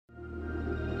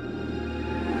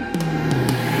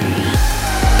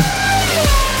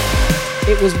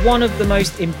It was one of the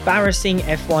most embarrassing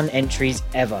F1 entries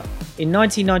ever. In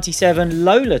 1997,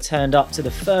 Lola turned up to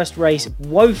the first race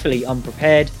woefully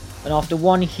unprepared, and after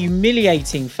one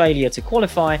humiliating failure to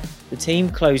qualify, the team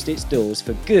closed its doors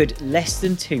for good less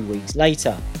than 2 weeks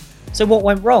later. So what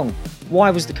went wrong? Why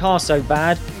was the car so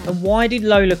bad? And why did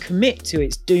Lola commit to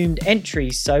its doomed entry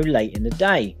so late in the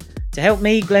day? To help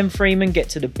me, Glenn Freeman, get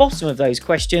to the bottom of those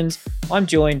questions, I'm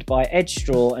joined by Ed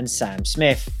Straw and Sam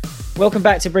Smith. Welcome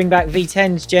back to Bring Back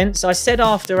V10s, gents. I said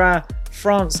after our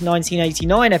France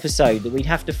 1989 episode that we'd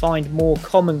have to find more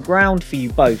common ground for you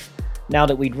both now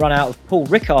that we'd run out of Paul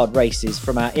Ricard races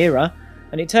from our era,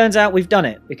 and it turns out we've done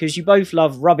it because you both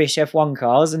love rubbish F1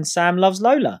 cars and Sam loves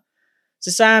Lola.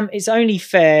 So Sam, it's only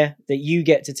fair that you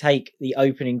get to take the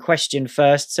opening question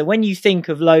first. So when you think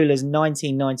of Lola's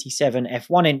 1997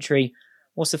 F1 entry,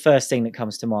 what's the first thing that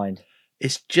comes to mind?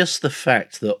 It's just the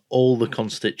fact that all the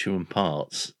constituent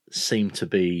parts seem to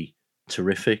be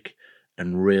terrific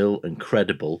and real and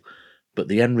credible, but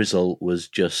the end result was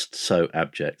just so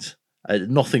abject.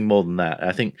 Nothing more than that.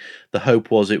 I think the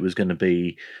hope was it was going to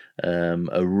be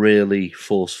a really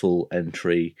forceful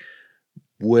entry,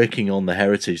 working on the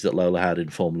heritage that Lola had in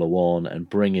Formula One and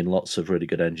bringing lots of really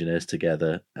good engineers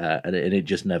together, and it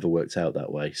just never worked out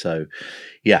that way. So,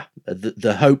 yeah,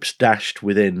 the hopes dashed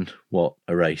within,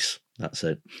 a race. That's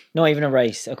it. Not even a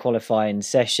race, a qualifying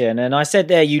session. And I said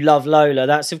there you love Lola.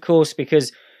 That's, of course,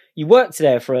 because you worked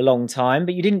there for a long time,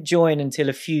 but you didn't join until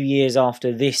a few years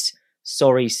after this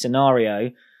sorry scenario.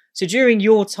 So during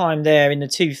your time there in the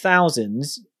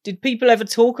 2000s, did people ever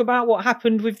talk about what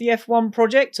happened with the F1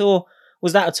 project, or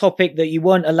was that a topic that you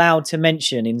weren't allowed to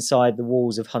mention inside the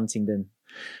walls of Huntingdon?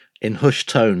 In hushed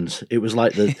tones. It was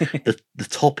like the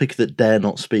topic that dare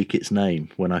not speak its name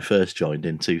when I first joined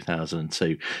in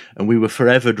 2002. And we were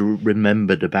forever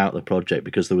remembered about the project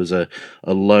because there was a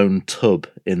lone tub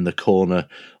in the corner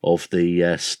of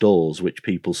the stalls, which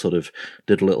people sort of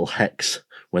did a little hex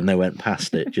when they went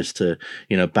past it, just to,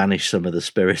 banish some of the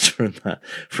spirits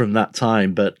from that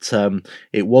time. But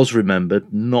it was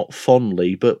remembered, not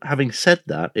fondly. But having said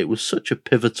that, it was such a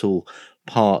pivotal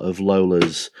part of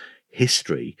Lola's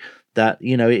history that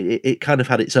it kind of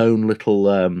had its own little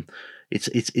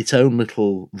its own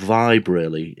little vibe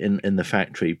really in the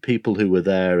factory. People who were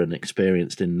there and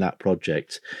experienced in that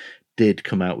project did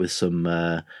come out with some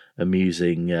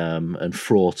amusing and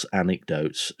fraught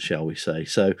anecdotes, shall we say.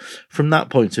 So from that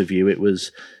point of view, it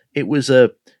was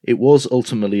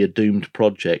ultimately a doomed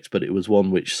project, but it was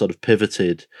one which sort of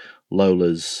pivoted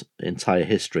Lola's entire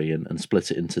history and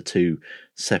split it into two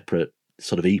separate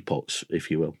sort of epochs, if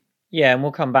you will. Yeah, and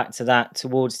we'll come back to that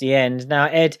towards the end. Now,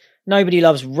 Ed, nobody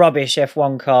loves rubbish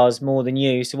F1 cars more than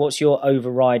you, so what's your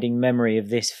overriding memory of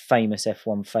this famous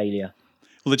F1 failure?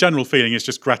 Well, the general feeling is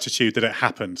just gratitude that it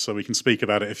happened, so we can speak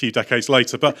about it a few decades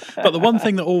later. But the one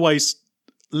thing that always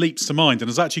leaps to mind and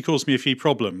has actually caused me a few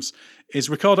problems is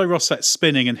Ricardo Rosset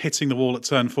spinning and hitting the wall at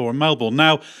Turn 4 in Melbourne.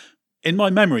 Now, in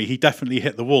my memory, he definitely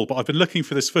hit the wall, but I've been looking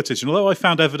for this footage, and although I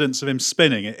found evidence of him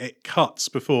spinning, it cuts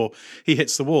before he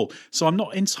hits the wall. So I'm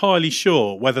not entirely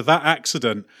sure whether that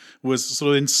accident was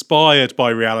sort of inspired by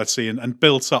reality and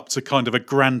built up to kind of a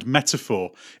grand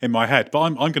metaphor in my head. But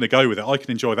I'm going to go with it. I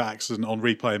can enjoy that accident on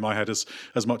replay in my head as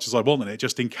much as I want, and it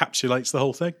just encapsulates the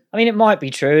whole thing. I mean, it might be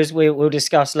true, as we'll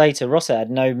discuss later. Rosset had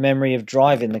no memory of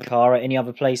driving the car at any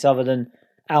other place other than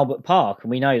Albert Park, and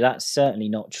we know that's certainly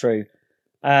not true.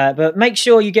 But make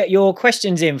sure you get your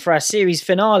questions in for our series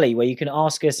finale, where you can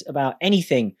ask us about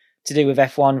anything to do with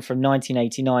F1 from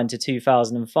 1989 to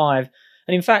 2005.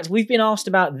 And in fact, we've been asked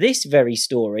about this very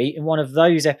story in one of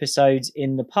those episodes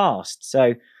in the past.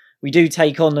 So we do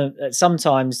take on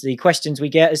sometimes the questions we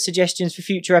get as suggestions for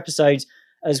future episodes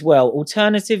as well.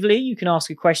 Alternatively, you can ask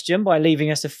a question by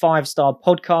leaving us a 5-star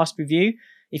podcast review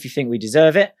if you think we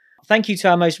deserve it. Thank you to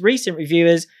our most recent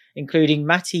reviewers, including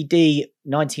Matty D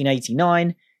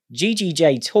 1989,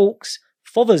 GGJ Talks,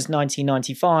 Fothers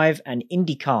 1995, and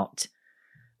IndyCart.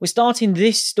 We're starting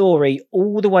this story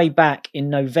all the way back in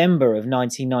November of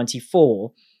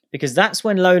 1994, because that's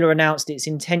when Lola announced its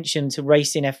intention to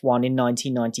race in F1 in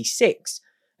 1996,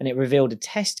 and it revealed a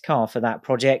test car for that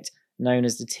project known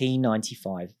as the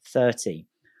T9530.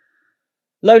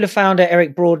 Lola founder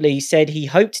Eric Broadley said he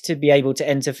hoped to be able to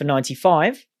enter for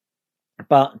 95,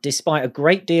 but despite a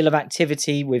great deal of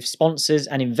activity with sponsors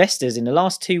and investors in the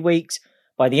last 2 weeks,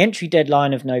 by the entry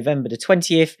deadline of November the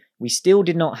 20th, we still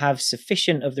did not have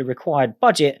sufficient of the required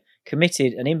budget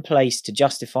committed and in place to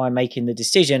justify making the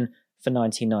decision for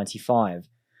 1995.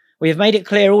 We have made it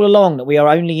clear all along that we are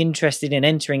only interested in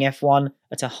entering F1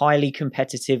 at a highly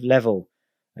competitive level.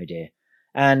 Oh dear.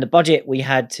 and the budget we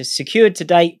had secured to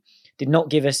date did not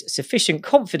give us sufficient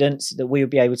confidence that we would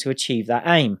be able to achieve that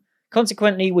aim.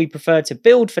 Consequently, we preferred to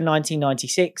build for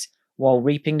 1996 while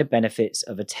reaping the benefits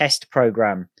of a test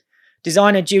program.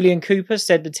 Designer Julian Cooper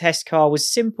said the test car was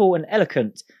simple and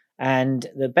elegant, and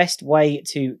the best way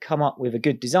to come up with a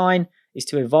good design is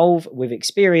to evolve with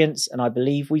experience, and I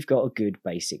believe we've got a good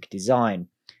basic design.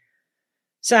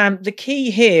 Sam, the key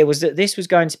here was that this was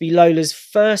going to be Lola's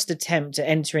first attempt at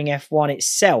entering F1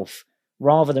 itself,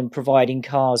 rather than providing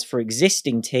cars for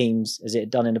existing teams as it had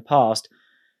done in the past.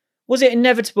 Was it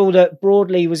inevitable that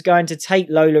Broadley was going to take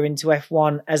Lola into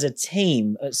F1 as a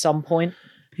team at some point?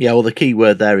 Yeah, well, the key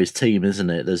word there is team, isn't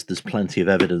it? There's plenty of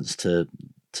evidence to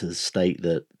state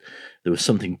that there was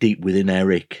something deep within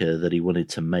Eric that he wanted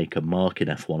to make a mark in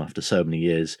F1 after so many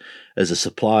years as a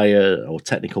supplier or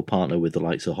technical partner with the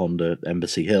likes of Honda,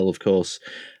 Embassy Hill, of course,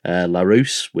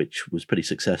 Larousse, which was pretty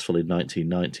successful in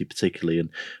 1990 particularly, and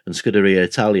Scuderia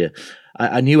Italia.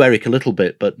 I knew Eric a little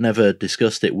bit, but never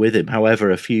discussed it with him.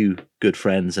 However, a few good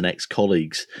friends and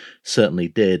ex-colleagues certainly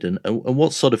did. And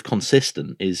what's sort of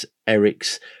consistent is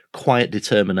Eric's quiet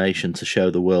determination to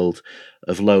show the world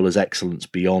of Lola's excellence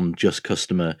beyond just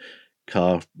customer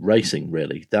car racing,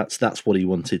 really. That's what he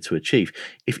wanted to achieve.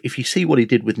 If you see what he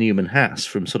did with Newman Haas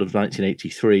from sort of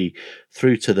 1983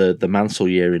 through to the Mansell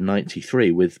year in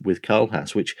 93 with Carl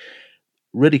Haas, which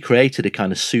really created a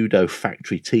kind of pseudo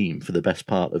factory team for the best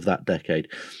part of that decade.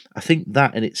 I think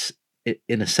that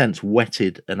in a sense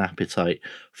whetted an appetite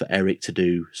for Eric to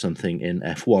do something in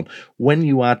F1. When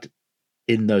you add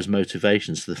in those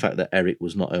motivations to the fact that Eric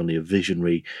was not only a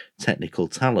visionary technical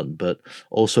talent, but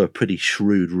also a pretty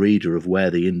shrewd reader of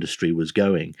where the industry was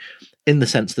going, in the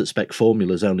sense that spec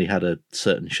formulas only had a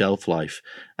certain shelf life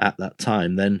at that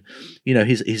time, then, you know,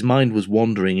 his mind was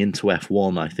wandering into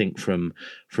F1, I think, from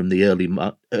the early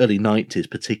 90s,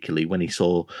 particularly when he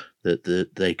saw that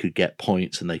they could get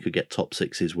points and they could get top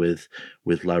sixes with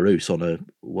Larousse on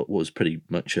what was pretty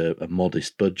much a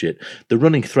modest budget. The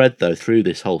running thread, though, through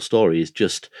this whole story is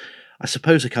just, I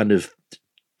suppose, a kind of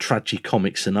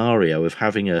tragicomic scenario of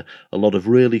having a lot of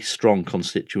really strong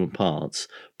constituent parts,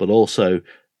 but also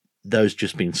those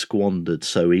just being squandered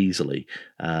so easily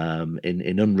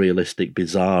in unrealistic,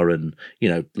 bizarre, and, you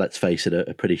know, let's face it,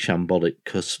 a pretty shambolic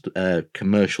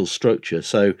commercial structure.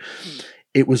 So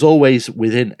it was always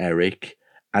within Eric,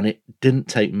 and it didn't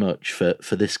take much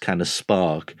for this kind of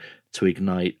spark to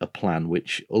ignite a plan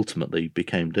which ultimately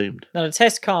became doomed. Now, the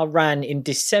test car ran in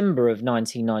December of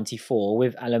 1994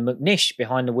 with Alan McNish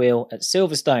behind the wheel at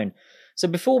Silverstone. So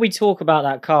before we talk about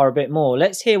that car a bit more,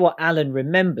 let's hear what Alan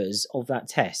remembers of that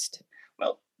test.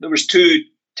 Well, there was two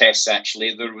tests,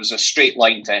 actually. There was a straight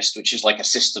line test, which is like a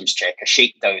systems check, a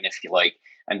shakedown, if you like.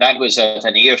 And that was at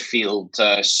an airfield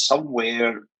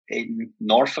somewhere in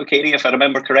Norfolk area, if I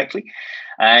remember correctly.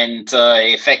 And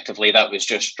effectively, that was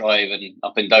just driving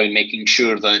up and down, making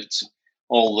sure that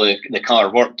all the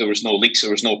car worked, there was no leaks, there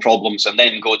was no problems, and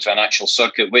then go to an actual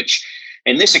circuit, which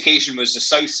in this occasion was the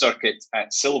South Circuit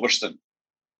at Silverstone,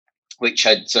 which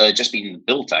had just been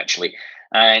built, actually.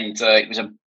 And it was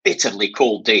a bitterly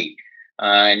cold day.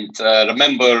 And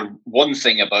remember one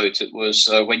thing about it was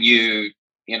when you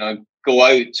go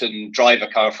out and drive a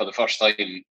car for the first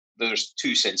time, there's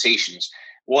two sensations.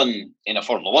 One, in a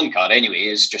Formula One car anyway,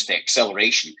 is just the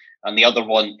acceleration. And the other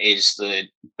one is the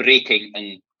braking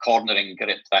and cornering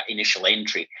grip, that initial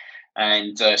entry.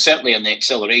 And certainly on the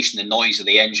acceleration, the noise of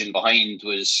the engine behind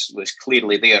was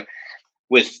clearly there.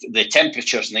 With the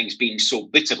temperatures and things being so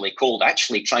bitterly cold,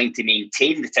 actually trying to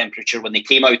maintain the temperature when they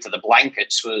came out of the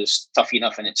blankets was tough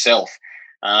enough in itself.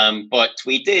 But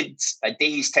we did a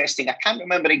day's testing. I can't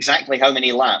remember exactly how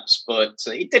many laps, but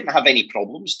it didn't have any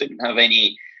problems, didn't have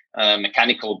any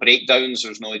mechanical breakdowns.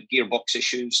 There was no gearbox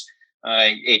issues.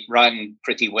 It ran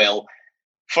pretty well.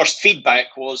 First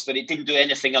feedback was that it didn't do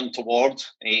anything untoward.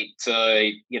 It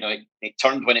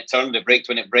turned when it turned, it braked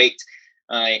when it braked,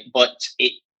 but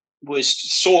it was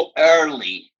so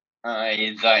early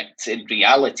that in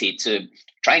reality to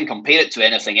try and compare it to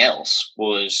anything else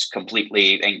was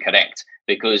completely incorrect,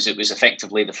 because it was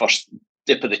effectively the first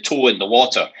dip of the toe in the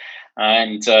water.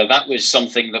 And that was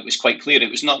something that was quite clear.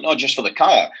 It was not just for the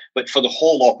car, but for the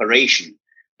whole operation.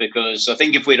 Because I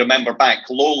think if we remember back,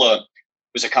 Lola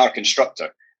was a car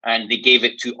constructor, and they gave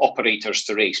it to operators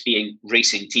to race, being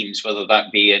racing teams, whether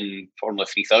that be in Formula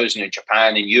 3000 in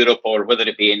Japan, in Europe, or whether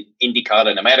it be in IndyCar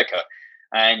in America.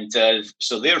 And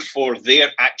so therefore,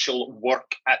 their actual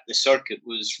work at the circuit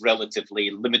was relatively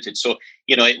limited. So,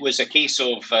 it was a case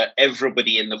of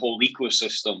everybody in the whole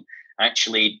ecosystem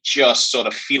actually just sort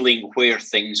of feeling where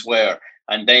things were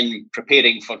and then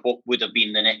preparing for what would have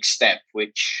been the next step,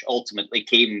 which ultimately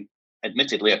came,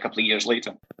 admittedly, a couple of years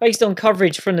later. Based on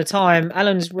coverage from the time,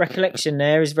 Alan's recollection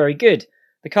there is very good.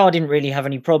 The car didn't really have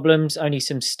any problems, only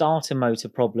some starter motor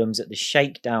problems at the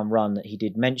shakedown run that he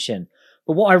did mention.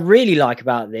 But what I really like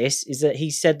about this is that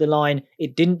he said the line,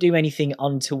 "It didn't do anything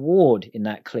untoward" in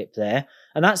that clip there.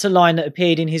 And that's a line that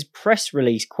appeared in his press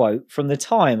release quote from the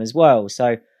time as well.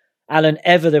 So Alan,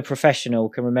 ever the professional,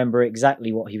 can remember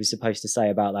exactly what he was supposed to say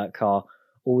about that car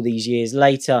all these years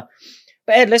later.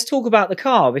 But Ed, let's talk about the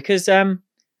car, because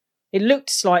it looked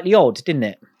slightly odd, didn't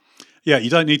it? Yeah, you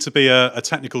don't need to be a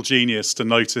technical genius to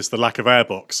notice the lack of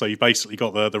airbox. So you've basically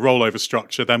got the rollover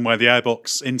structure, then where the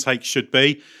airbox intake should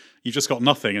be, you've just got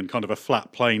nothing and kind of a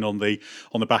flat plane on the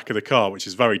back of the car, which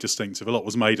is very distinctive. A lot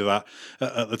was made of that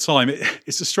at the time.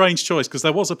 It's a strange choice because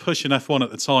there was a push in F1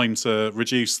 at the time to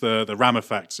reduce the ram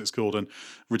effect, it's called, and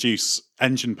reduce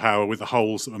engine power with the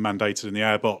holes that were mandated in the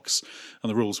airbox, and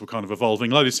the rules were kind of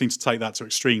evolving. Lotus seemed to take that to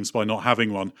extremes by not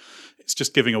having one. It's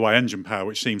just giving away engine power,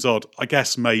 which seems odd. I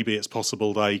guess maybe it's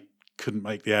possible they couldn't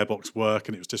make the airbox work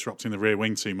and it was disrupting the rear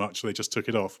wing too much, so they just took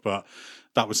it off. But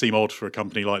that would seem odd for a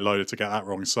company like Lola to get that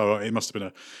wrong, so it must have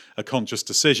been a conscious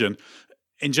decision.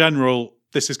 In general,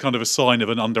 this is kind of a sign of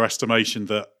an underestimation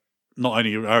that not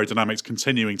only are aerodynamics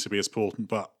continuing to be as important,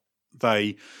 but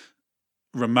they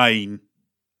remain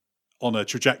on a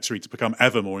trajectory to become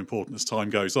ever more important as time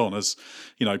goes on. As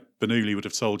you know, Bernoulli would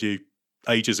have told you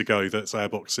ages ago that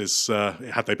airboxes,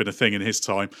 had they been a thing in his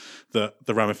time, that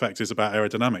the ram effect is about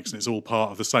aerodynamics and it's all part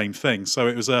of the same thing. So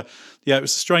it was a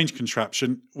strange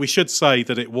contraption. We should say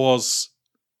that it was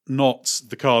not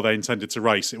the car they intended to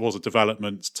race. It was a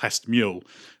development test mule,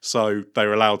 so they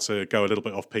were allowed to go a little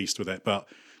bit off piste with it. But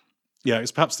yeah,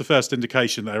 it's perhaps the first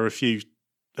indication that there are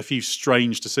a few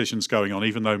strange decisions going on,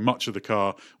 even though much of the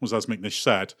car was, as McNish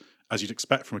said, as you'd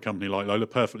expect from a company like Lola,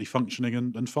 perfectly functioning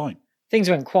and fine. Things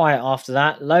went quiet after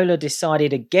that. Lola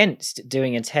decided against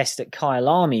doing a test at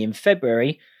Kyalami in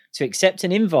February to accept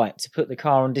an invite to put the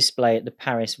car on display at the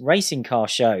Paris Racing Car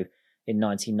Show in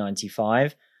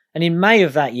 1995. And in May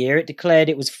of that year, it declared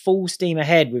it was full steam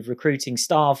ahead with recruiting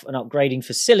staff and upgrading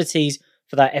facilities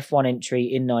for that F1 entry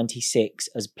in 96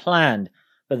 as planned.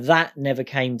 But that never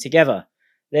came together.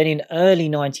 Then in early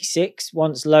 96,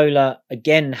 once Lola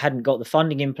again hadn't got the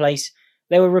funding in place,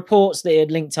 there were reports that it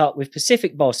had linked up with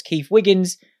Pacific boss Keith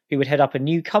Wiggins, who would head up a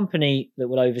new company that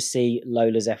will oversee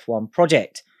Lola's F1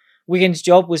 project. Wiggins'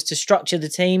 job was to structure the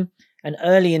team, and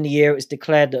early in the year it was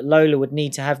declared that Lola would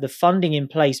need to have the funding in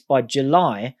place by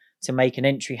July to make an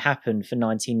entry happen for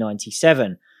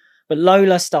 1997. But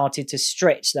Lola started to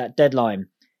stretch that deadline.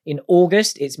 In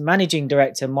August, its managing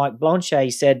director Mike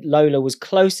Blanchet said Lola was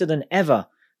closer than ever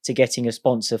to getting a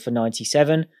sponsor for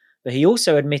 97, but he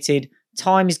also admitted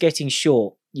time is getting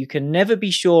short. You can never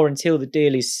be sure until the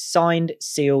deal is signed,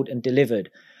 sealed and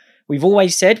delivered. We've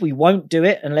always said we won't do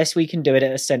it unless we can do it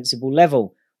at a sensible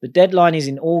level. The deadline is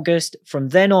in August. From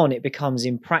then on, it becomes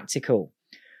impractical.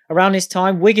 Around this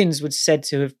time, Wiggins was said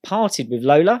to have parted with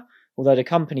Lola, although the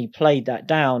company played that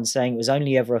down, saying it was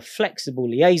only ever a flexible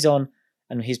liaison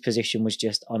and his position was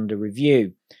just under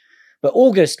review. But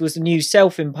August was the new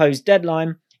self-imposed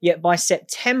deadline, yet by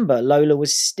September, Lola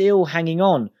was still hanging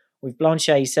on, with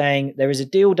Blanchet saying there is a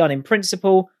deal done in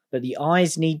principle, but the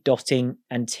I's need dotting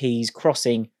and T's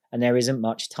crossing, and there isn't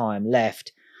much time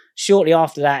left. Shortly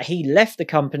after that, he left the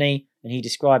company, and he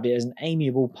described it as an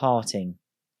amiable parting.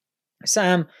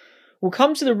 Sam, we'll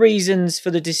come to the reasons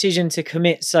for the decision to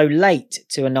commit so late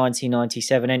to a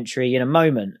 1997 entry in a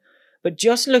moment, but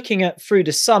just looking at through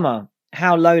the summer,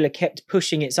 how Lola kept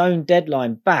pushing its own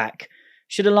deadline back,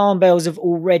 should alarm bells have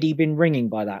already been ringing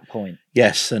by that point?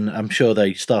 Yes, and I'm sure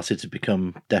they started to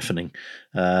become deafening.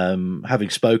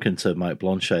 Having spoken to Mike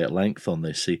Blanchet at length on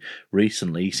this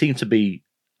recently, he seemed to be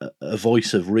a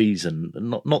voice of reason,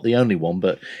 not the only one,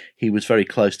 but he was very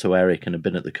close to Eric and had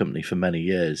been at the company for many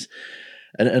years.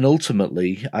 And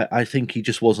ultimately, I think he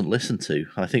just wasn't listened to.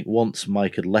 I think once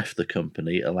Mike had left the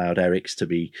company, it allowed Eric's to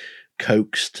be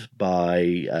coaxed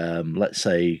by, let's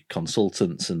say,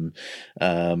 consultants and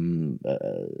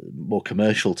more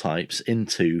commercial types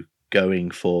into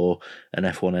going for an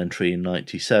F1 entry in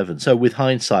 97. So with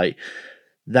hindsight,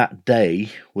 that day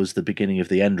was the beginning of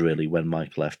the end, really, when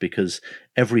Mike left, because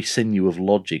every sinew of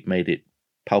logic made it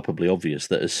palpably obvious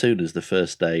that as soon as the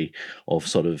first day of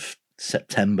sort of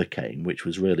September came, which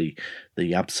was really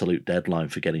the absolute deadline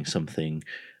for getting something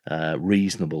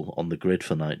reasonable on the grid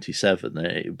for 97,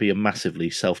 it would be a massively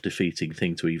self-defeating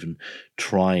thing to even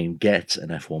try and get an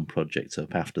F1 project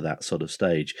up after that sort of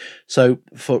stage. So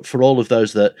for all of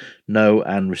those that know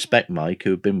and respect Mike,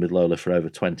 who had been with Lola for over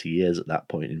 20 years at that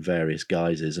point in various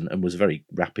guises, and was a very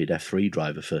rapid F3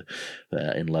 driver for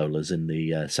in Lola's in the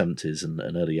 70s and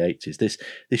early 80s,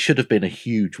 this should have been a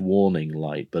huge warning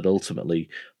light, but ultimately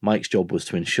Mike's job was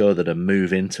to ensure that a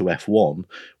move into F1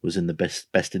 was in the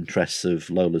best interests of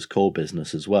Lola's core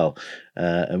business as well.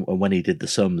 And when he did the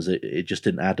sums, it just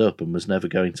didn't add up and was never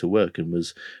going to work, and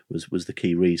was the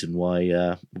key reason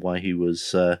why he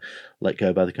was let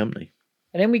go by the company.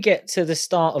 And then we get to the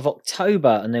start of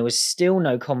October, and there was still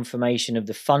no confirmation of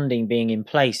the funding being in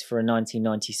place for a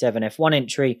 1997 F1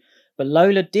 entry, but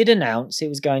Lola did announce it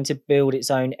was going to build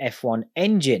its own F1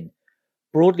 engine.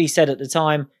 Broadly said at the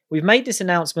time, "We've made this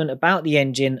announcement about the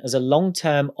engine as a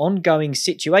long-term ongoing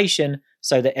situation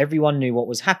so that everyone knew what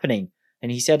was happening."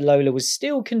 And he said Lola was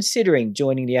still considering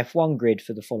joining the F1 grid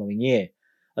for the following year.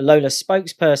 A Lola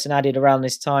spokesperson added around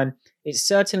this time, "It's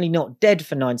certainly not dead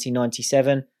for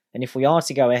 1997, and if we are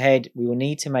to go ahead, we will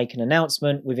need to make an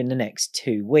announcement within the next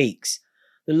 2 weeks."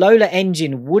 The Lola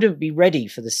engine wouldn't be ready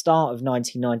for the start of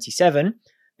 1997,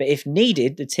 but if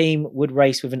needed, the team would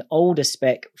race with an older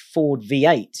spec Ford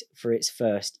V8 for its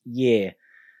first year.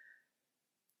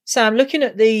 Sam, looking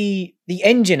at the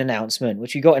engine announcement,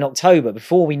 which we got in October,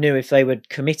 before we knew if they were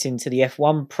committing to the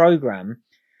F1 programme,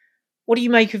 what do you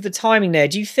make of the timing there?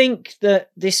 Do you think that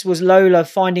this was Lola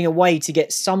finding a way to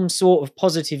get some sort of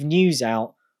positive news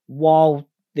out while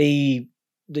the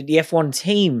F1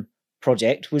 team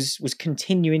project was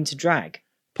continuing to drag?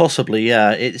 Possibly,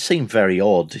 yeah. It seemed very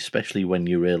odd, especially when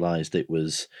you realised it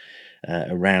was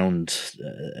around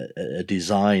a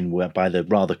design by the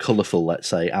rather colourful, let's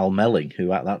say, Al Melling,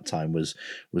 who at that time was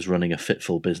running a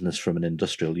fitful business from an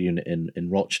industrial unit in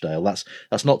Rochdale.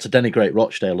 That's not to denigrate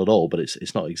Rochdale at all, but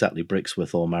it's not exactly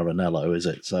Brixworth or Maranello, is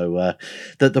it? So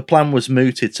the plan was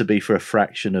mooted to be for a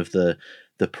fraction of the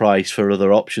price for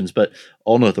other options, but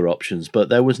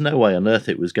there was no way on earth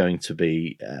it was going to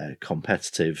be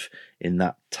competitive in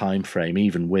that time frame,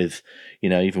 even with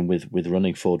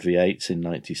running Ford V8s in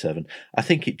 97. I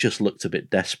think it just looked a bit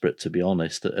desperate, to be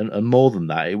honest, and more than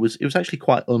that, it was actually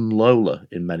quite un-Lola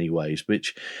in many ways,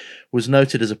 which was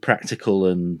noted as a practical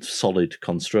and solid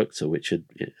constructor, which at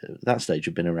that stage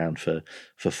had been around for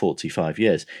 45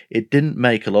 years. It didn't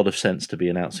make a lot of sense to be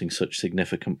announcing such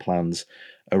significant plans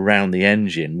around the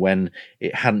engine when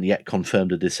it hadn't yet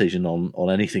confirmed a decision on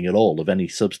anything at all of any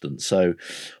substance. So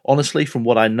honestly, from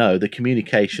what I know, the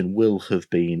communication will have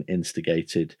been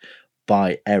instigated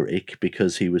by Eric,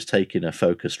 because he was taking a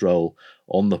focused role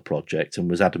on the project and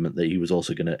was adamant that he was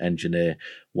also going to engineer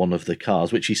one of the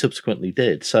cars, which he subsequently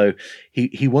did. So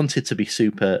he wanted to be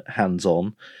super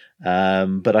hands-on.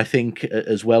 But I think,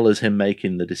 as well as him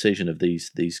making the decision of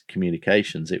these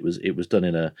communications, it was done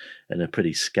in a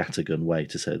pretty scattergun way,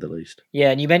 to say the least.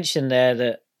 Yeah, and you mentioned there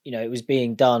that it was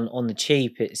being done on the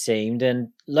cheap, it seemed, and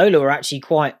Lola were actually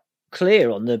quite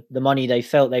clear on the money they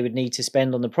felt they would need to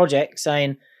spend on the project,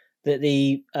 saying that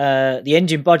the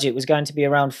engine budget was going to be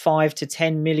around £5 to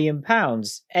 £10 million.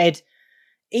 Ed,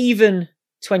 even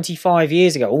 25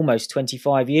 years ago, almost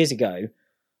 25 years ago,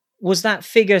 was that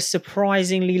figure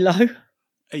surprisingly low?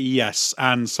 Yes,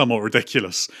 and somewhat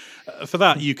ridiculous. For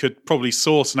that, you could probably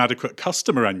source an adequate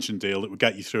customer engine deal that would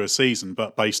get you through a season,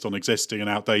 but based on existing and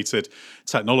outdated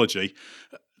technology.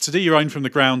 To do your own from the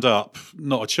ground up,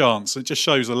 not a chance. It just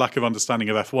shows a lack of understanding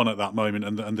of F1 at that moment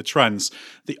and the trends.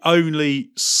 The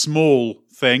only small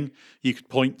thing you could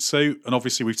point to, and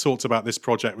obviously we've talked about this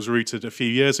project was rooted a few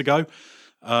years ago.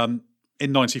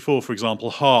 In 94, for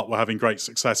example, Hart were having great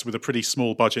success with a pretty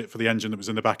small budget for the engine that was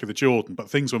in the back of the Jordan,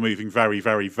 but things were moving very,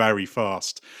 very, very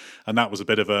fast, and that was a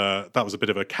bit of a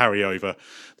carryover,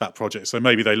 that project. So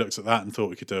maybe they looked at that and thought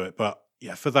we could do it, but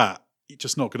yeah, for that, it's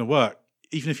just not going to work.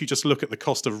 Even if you just look at the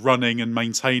cost of running and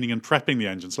maintaining and prepping the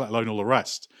engines, let alone all the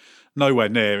rest, nowhere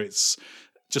near. It's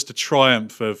just a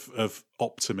triumph of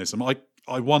optimism.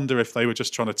 I wonder if they were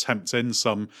just trying to tempt in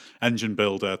some engine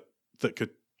builder that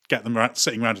could get them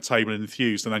sitting around a table and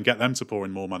enthused and then get them to pour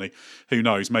in more money. Who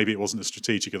knows? Maybe it wasn't as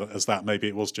strategic as that. Maybe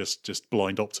it was just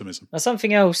blind optimism. Now,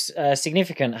 something else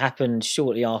significant happened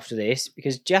shortly after this,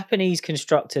 because Japanese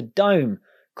constructor Dome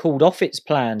called off its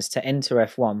plans to enter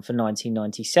F1 for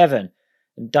 1997.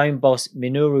 And Dome boss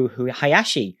Minoru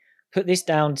Hayashi put this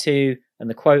down to, and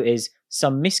the quote is,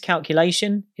 some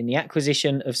miscalculation in the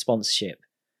acquisition of sponsorship.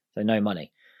 So no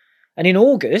money. And in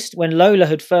August, when Lola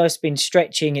had first been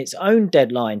stretching its own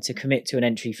deadline to commit to an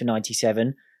entry for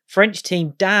 97, French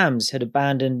team Dams had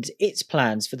abandoned its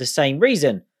plans for the same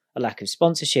reason. a lack of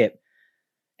sponsorship.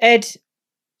 Ed,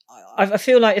 I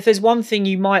feel like if there's one thing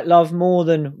you might love more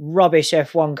than rubbish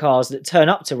F1 cars that turn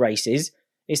up to races,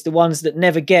 it's the ones that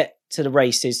never get to the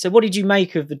races. So what did you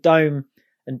make of the Dome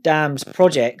and Dams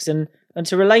projects? And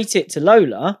to relate it to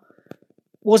Lola,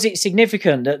 was it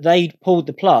significant that they'd pulled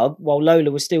the plug while Lola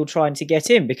was still trying to get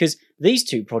in? Because these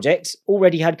two projects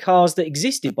already had cars that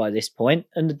existed by this point,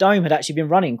 and the Dome had actually been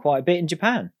running quite a bit in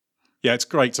Japan. Yeah, it's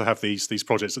great to have these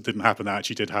projects that didn't happen that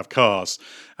actually did have cars.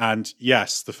 And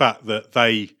yes, the fact that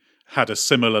they had a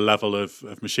similar level of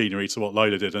machinery to what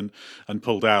Lola did and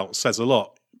pulled out says a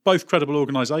lot. Both credible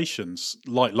organisations,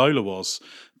 like Lola was.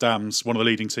 Dams, one of the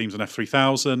leading teams in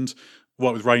F3000,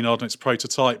 worked with Reynard on its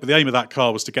prototype. But the aim of that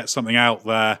car was to get something out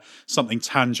there, something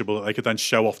tangible that they could then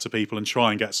show off to people and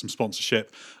try and get some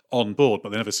sponsorship on board. But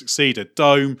they never succeeded.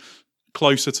 Dome,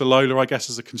 closer to Lola, I guess,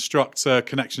 as a constructor,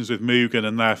 connections with Mugen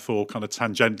and therefore kind of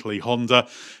tangentially Honda,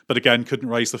 but again, couldn't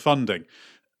raise the funding.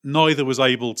 Neither was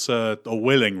able to, or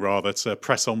willing rather, to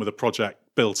press on with a project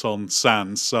built on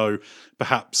sand. So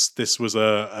perhaps this was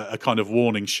a kind of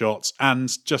warning shot and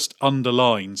just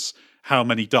underlines how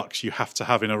many ducks you have to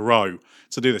have in a row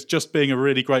to do this. Just being a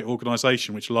really great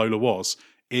organisation, which Lola was,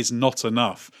 is not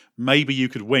enough. Maybe you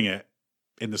could wing it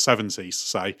in the 70s,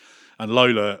 say, and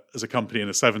Lola as a company in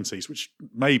the 70s, which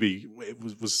maybe it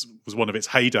was one of its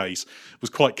heydays, was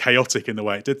quite chaotic in the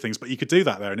way it did things, but you could do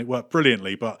that there and it worked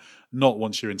brilliantly, but not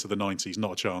once you're into the 90s,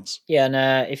 not a chance. Yeah,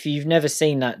 and if you've never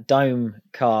seen that Dome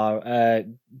car,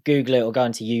 Google it or go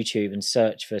into YouTube and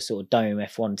search for sort of Dome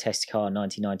F1 test car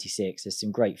 1996. There's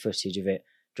some great footage of it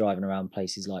driving around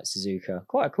places like Suzuka.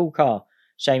 Quite a cool car.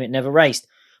 Shame it never raced.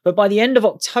 But by the end of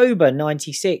October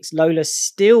 96, Lola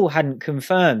still hadn't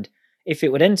confirmed if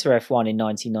it would enter F1 in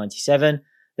 1997.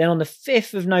 Then on the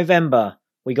 5th of November,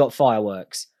 we got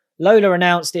fireworks. Lola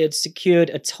announced it had secured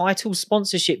a title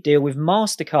sponsorship deal with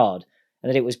MasterCard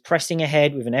and that it was pressing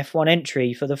ahead with an F1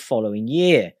 entry for the following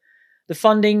year. The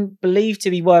funding, believed to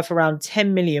be worth around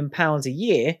 £10 million a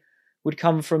year, would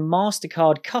come from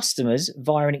MasterCard customers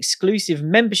via an exclusive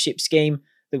membership scheme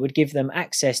that would give them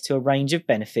access to a range of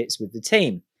benefits with the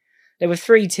team. There were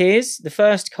 3 tiers. The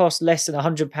first cost less than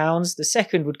 £100. The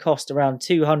second would cost around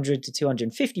 £200 to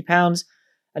 £250.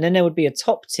 And then there would be a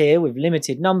top tier with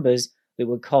limited numbers that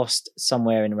would cost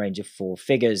somewhere in the range of 4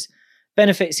 figures.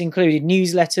 Benefits included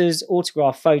newsletters,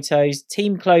 autographed photos,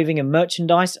 team clothing and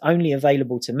merchandise only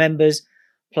available to members,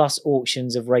 plus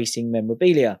auctions of racing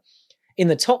memorabilia. In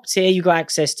the top tier, you got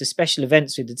access to special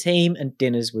events with the team and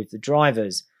dinners with the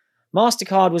drivers.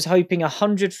 MasterCard was hoping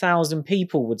 100,000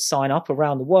 people would sign up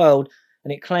around the world,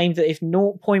 and it claimed that if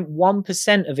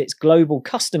 0.1% of its global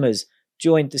customers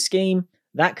joined the scheme,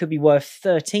 that could be worth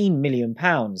 £13 million.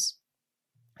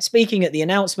 Speaking at the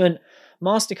announcement,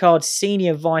 MasterCard's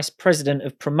Senior Vice President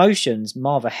of Promotions,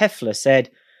 Marva Heffler, said,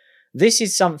 "This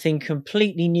is something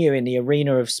completely new in the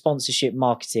arena of sponsorship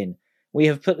marketing. We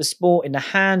have put the sport in the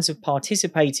hands of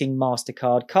participating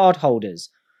MasterCard cardholders.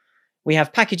 We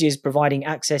have packages providing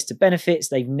access to benefits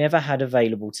they've never had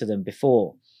available to them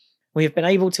before. We have been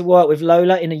able to work with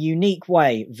Lola in a unique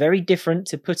way, very different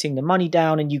to putting the money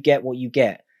down and you get what you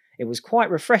get. It was quite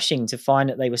refreshing to find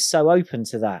that they were so open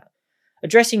to that."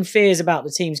 Addressing fears about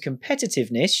the team's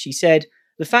competitiveness, she said,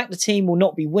 "The fact the team will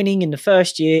not be winning in the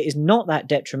first year is not that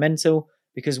detrimental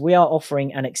because we are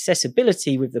offering an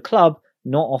accessibility with the club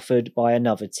not offered by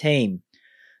another team."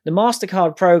 The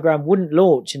MasterCard program wouldn't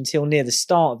launch until near the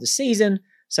start of the season,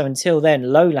 so until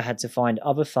then, Lola had to find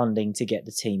other funding to get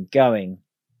the team going.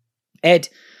 Ed,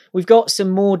 we've got some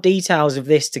more details of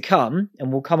this to come,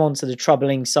 and we'll come on to the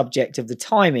troubling subject of the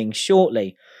timing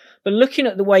shortly. But looking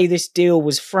at the way this deal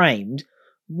was framed,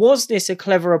 was this a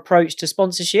clever approach to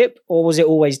sponsorship, or was it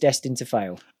always destined to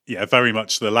fail? Yeah, very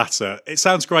much the latter. It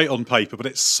sounds great on paper, but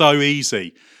it's so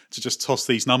easy to just toss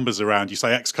these numbers around. You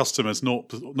say ex-customers,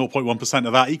 0.1%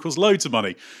 of that equals loads of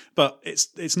money. But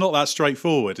it's not that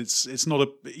straightforward. It's not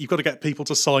you've got to get people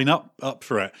to sign up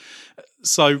for it.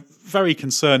 So very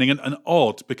concerning and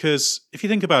odd, because if you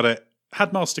think about it,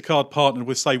 had MasterCard partnered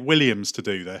with, say, Williams to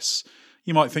do this,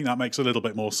 you might think that makes a little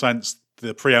bit more sense.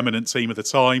 The preeminent team at the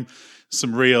time,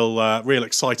 some real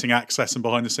exciting access and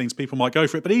behind the scenes, people might go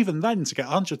for it. But even then, to get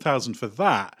 100,000 for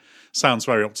that sounds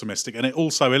very optimistic. And it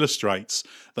also illustrates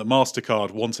that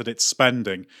MasterCard wanted its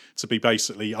spending to be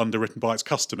basically underwritten by its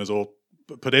customers or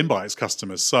put in by its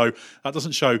customers. So that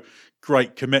doesn't show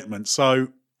great commitment. So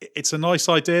it's a nice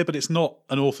idea, but it's not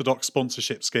an orthodox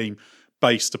sponsorship scheme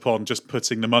based upon just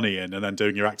putting the money in and then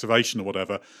doing your activation or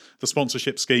whatever. The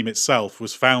sponsorship scheme itself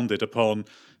was founded upon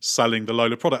selling the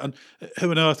Lola product. And who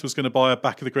on earth was going to buy a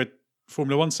back-of-the-grid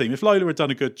Formula One team. If Lola had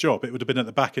done a good job, it would have been at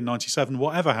the back in 97,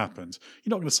 whatever happened.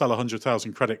 You're not going to sell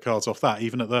 100,000 credit cards off that,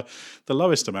 even at the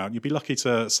lowest amount. You'd be lucky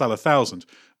to sell 1,000.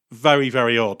 Very,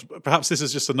 very odd. Perhaps this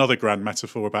is just another grand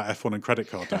metaphor about F1 and credit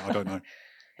card debt. I don't know.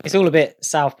 It's all a bit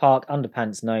South Park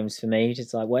underpants gnomes for me.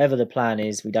 Just like whatever the plan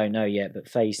is, we don't know yet, but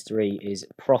phase 3 is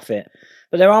profit.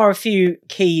 But there are a few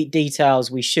key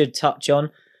details we should touch on.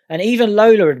 And even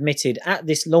Lola admitted at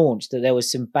this launch that there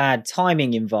was some bad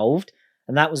timing involved.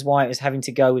 And that was why it was having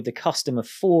to go with the custom of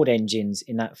Ford engines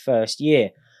in that first year.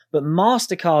 But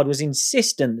MasterCard was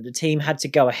insistent that the team had to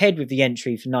go ahead with the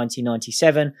entry for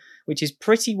 1997, which is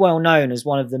pretty well known as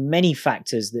one of the many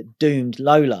factors that doomed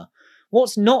Lola.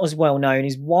 What's not as well known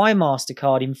is why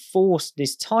MasterCard enforced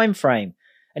this time frame,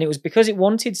 and it was because it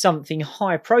wanted something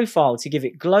high profile to give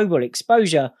it global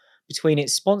exposure between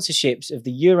its sponsorships of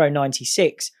the Euro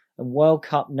 96 and World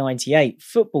Cup 98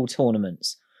 football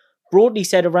tournaments. Broadly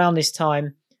said, around this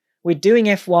time, we're doing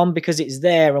F1 because it's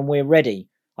there and we're ready.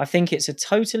 I think it's a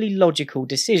totally logical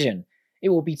decision. It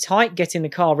will be tight getting the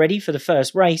car ready for the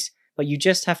first race, but you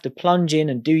just have to plunge in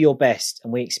and do your best,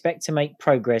 and we expect to make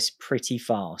progress pretty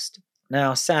fast.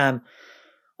 Now, Sam,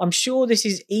 I'm sure this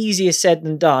is easier said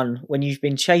than done when you've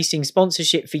been chasing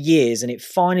sponsorship for years and it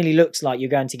finally looks like you're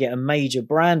going to get a major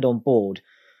brand on board.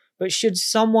 But should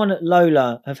someone at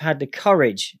Lola have had the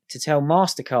courage to tell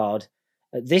MasterCard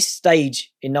at this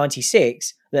stage in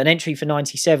 96 that an entry for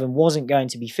 97 wasn't going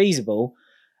to be feasible,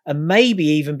 and maybe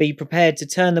even be prepared to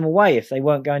turn them away if they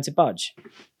weren't going to budge?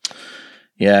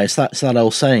 Yeah, it's that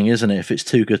old saying, isn't it? If it's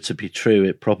too good to be true,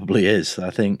 it probably is.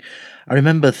 I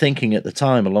remember thinking at the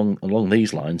time along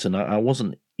these lines, and I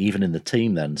wasn't even in the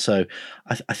team then. So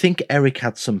I think Eric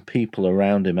had some people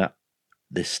around him at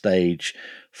this stage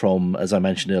from, as I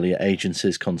mentioned earlier,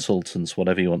 agencies, consultants,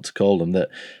 whatever you want to call them,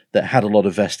 that had a lot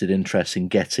of vested interest in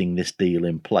getting this deal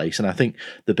in place. And I think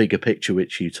the bigger picture,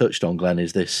 which you touched on, Glenn,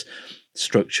 is this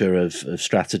structure of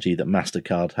strategy that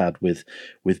MasterCard had with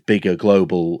bigger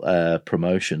global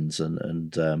promotions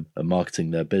and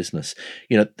marketing their business.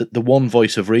 You know, the one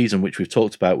voice of reason which we've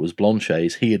talked about was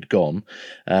Blanchet's. He had gone.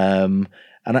 And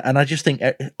I just think,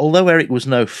 although Eric was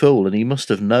no fool, and he must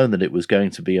have known that it was going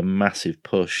to be a massive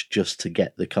push just to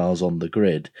get the cars on the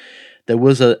grid, there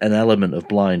was an element of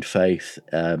blind faith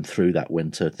through that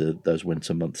winter, those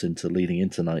winter months leading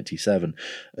into 97.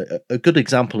 A good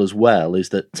example as well is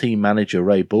that team manager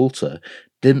Ray Boulter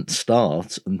didn't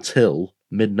start until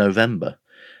mid-November.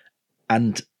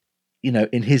 And, you know,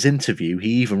 in his interview, he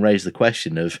even raised the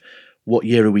question of, what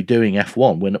year are we doing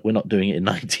F1? We're not doing it in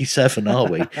 97, are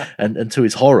we? and to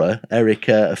his horror, Eric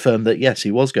affirmed that, yes,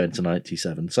 he was going to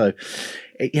 97. So,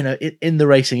 you know, in the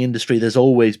racing industry, there's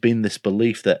always been this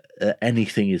belief that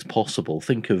anything is possible.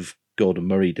 Think of Gordon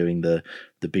Murray doing the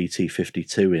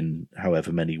BT52 in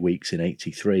however many weeks in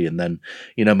 83, and then,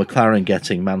 you know, McLaren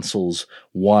getting Mansell's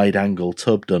wide-angle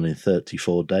tub done in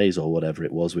 34 days or whatever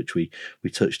it was, which we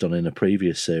touched on in a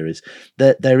previous series.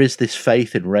 There is this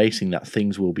faith in racing that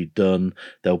things will be done,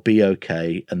 they'll be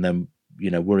okay, and then,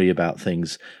 you know, worry about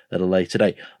things at a later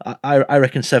date. I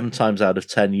reckon 7 times out of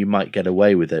 10 you might get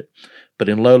away with it. But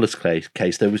in Lola's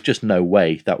case, there was just no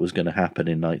way that was going to happen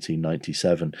in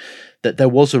 1997. That there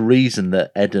was a reason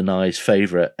that Ed and I's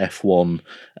favourite F1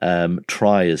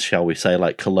 triers, shall we say,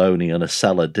 like Coloni and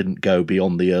Acela, didn't go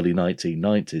beyond the early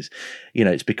 1990s. You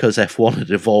know, it's because F1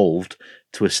 had evolved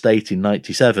to a state in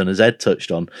 97, as Ed touched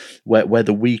on, where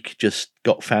the week just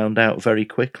got found out very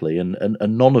quickly, and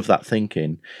none of that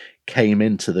thinking came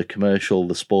into the commercial,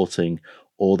 the sporting,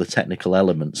 or the technical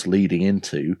elements leading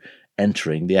into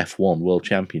entering the F1 World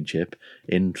Championship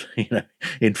in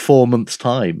 4 months'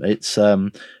 time. It's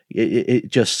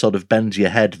it just sort of bends your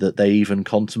head that they even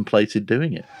contemplated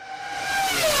doing it.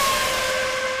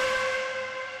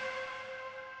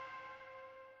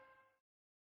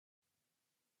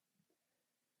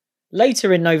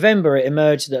 Later in November, it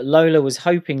emerged that Lola was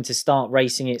hoping to start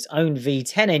racing its own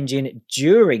V10 engine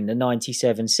during the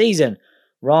 97 season,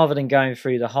 rather than going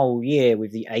through the whole year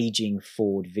with the aging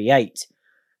Ford V8.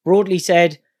 Broadly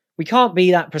said, we can't be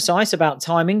that precise about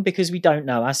timing because we don't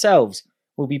know ourselves.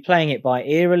 We'll be playing it by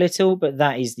ear a little, but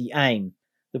that is the aim.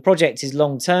 The project is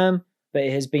long term, but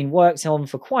it has been worked on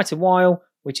for quite a while,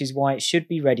 which is why it should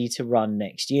be ready to run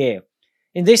next year.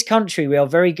 In this country, we are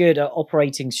very good at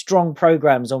operating strong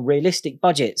programs on realistic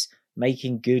budgets,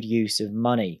 making good use of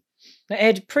money. Now,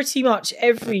 Ed, pretty much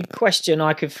every question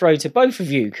I could throw to both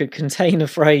of you could contain the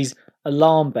phrase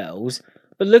alarm bells.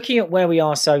 But looking at where we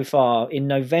are so far in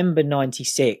November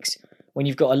 96, when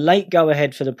you've got a late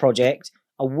go-ahead for the project,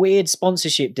 a weird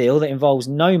sponsorship deal that involves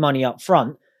no money up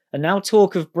front, and now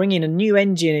talk of bringing a new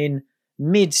engine in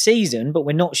mid-season, but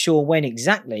we're not sure when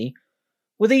exactly,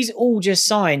 Were these all just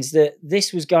signs that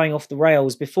this was going off the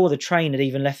rails before the train had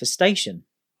even left the station?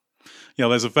 Yeah,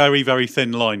 there's a very, very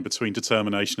thin line between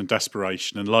determination and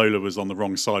desperation, and Lola was on the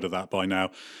wrong side of that by now.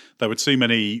 There were too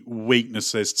many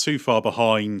weaknesses, too far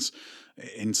behind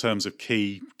in terms of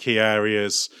key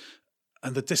areas,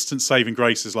 and the distance-saving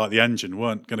graces like the engine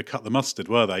weren't going to cut the mustard,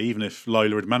 were they? Even if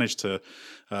Lola had managed to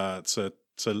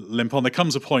limp on, there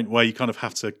comes a point where you kind of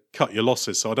have to cut your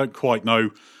losses. So I don't quite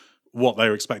know what they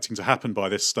were expecting to happen by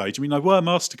this stage. I mean, they were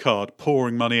MasterCard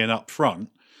pouring money in up front,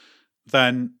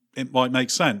 then it might make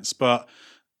sense, but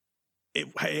it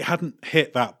hadn't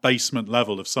hit that basement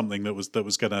level of something that was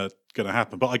going to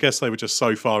happen. But I guess they were just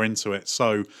so far into it,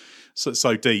 so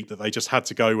deep, that they just had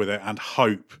to go with it and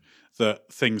hope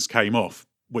that things came off.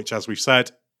 Which, as we've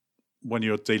said, when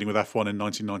you're dealing with F1 in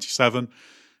 1997,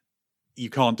 you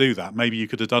can't do that. Maybe you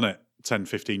could have done it 10,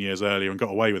 15 years earlier and got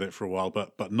away with it for a while,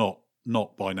 but not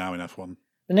by now in F1.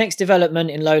 The next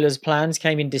development in Lola's plans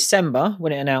came in December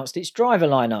when it announced its driver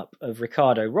lineup of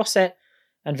Riccardo Rosset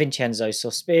and Vincenzo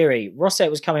Sospiri. Rosset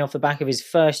was coming off the back of his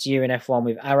first year in F1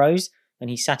 with Arrows,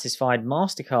 and he satisfied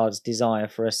MasterCard's desire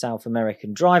for a South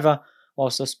American driver, while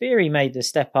Sospiri made the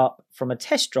step up from a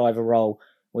test driver role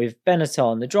with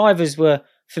Benetton. The drivers were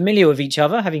familiar with each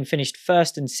other, having finished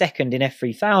first and second in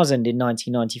F3000 in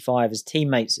 1995 as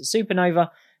teammates at Supernova,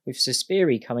 with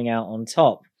Sospiri coming out on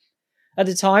top. At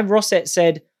the time, Rosset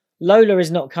said, "Lola is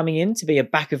not coming in to be a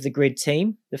back-of-the-grid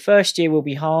team. The first year will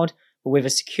be hard, but with a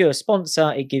secure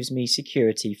sponsor, it gives me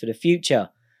security for the future."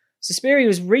 Sospiri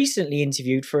was recently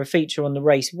interviewed for a feature on the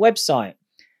race website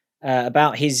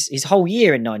about his whole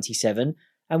year in 97,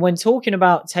 and when talking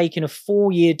about taking a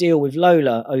 4-year deal with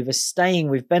Lola over staying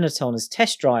with Benetton as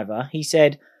test driver, he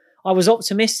said, "I was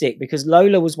optimistic because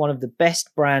Lola was one of the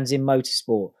best brands in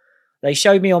motorsport. They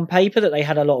showed me on paper that they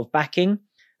had a lot of backing.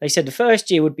 They said the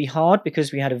first year would be hard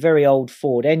because we had a very old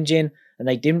Ford engine and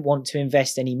they didn't want to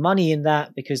invest any money in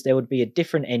that because there would be a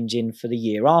different engine for the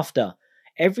year after.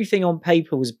 Everything on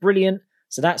paper was brilliant,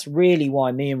 so that's really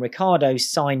why me and Riccardo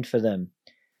signed for them."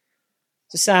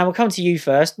 So Sam, we'll come to you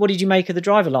first. What did you make of the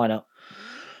driver lineup?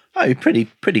 Oh, pretty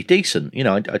decent. You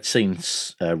know, I'd seen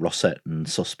Rosset and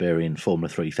Sospiri in Formula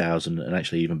 3000, and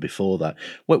actually even before that.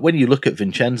 When you look at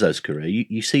Vincenzo's career,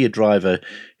 you see a driver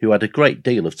who had a great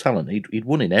deal of talent. He'd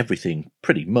won in everything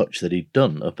pretty much that he'd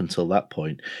done up until that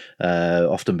point,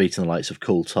 often beating the likes of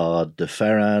Coulthard, De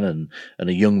Ferran, and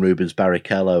a young Rubens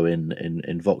Barrichello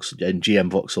in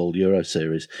GM Vauxhall Euro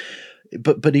Series.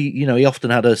 But he often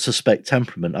had a suspect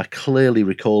temperament. I clearly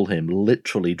recall him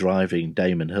literally driving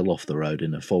Damon Hill off the road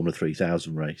in a Formula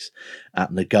 3000 race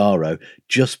at Nogaro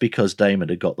just because Damon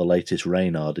had got the latest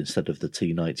Reynard instead of the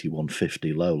T90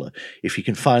 150 Lola. If you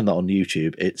can find that on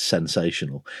YouTube, it's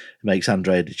sensational. It makes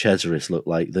Andrea De Cesaris look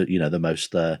like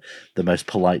the most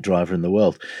polite driver in the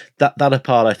world. That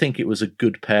apart, I think it was a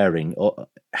good pairing.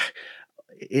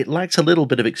 It lacks a little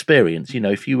bit of experience. You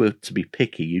know, if you were to be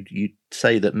picky, you'd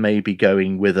say that maybe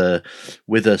going with a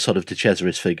sort of De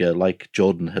Cesaris figure like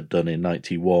Jordan had done in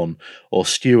 91, or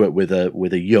Stewart with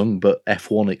a young but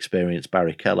F1 experienced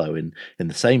Barrichello in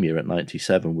the same year at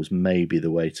 97 was maybe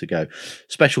the way to go.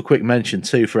 Special quick mention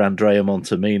too for Andrea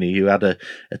Montemini, who had a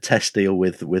test deal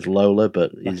with Lola,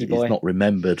 but is not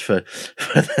remembered for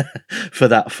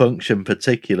that function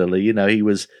particularly. You know, he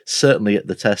was certainly at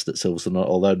the test at Silverstone,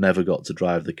 although never got to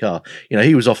drive the car. You know,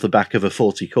 he was off the back of a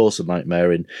 40 Corsa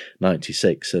nightmare in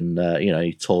 96, and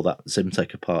he tore that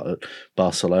Simtek apart at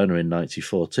Barcelona in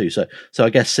 94 too. So I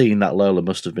guess seeing that Lola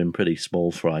must have been pretty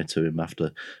small fry to him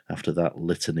after that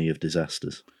litany of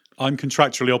disasters. I'm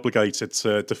contractually obligated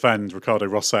to defend Riccardo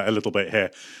Rosset a little bit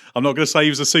here. I'm not going to say he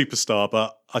was a superstar,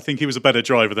 but I think he was a better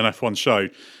driver than F1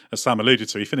 showed, as Sam alluded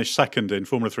to. He finished second in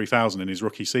Formula 3000 in his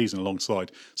rookie season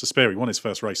alongside Sospiri. Won his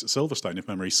first race at Silverstone, if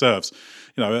memory serves.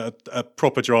 You know, a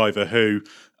proper driver who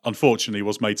unfortunately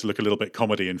was made to look a little bit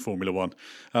comedy in Formula One.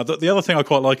 The other thing I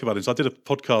quite like about him is I did a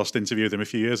podcast interview with him a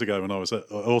few years ago when I was at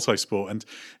Autosport, and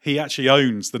he actually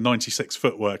owns the 96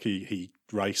 footwork he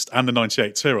raced and the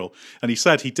 98 Tyrrell, and he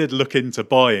said he did look into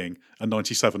buying a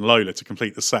 97 Lola to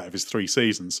complete the set of his 3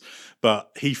 seasons, but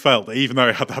he felt that even though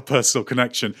it had that personal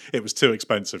connection, it was too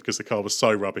expensive because the car was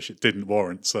so rubbish it didn't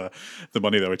warrant the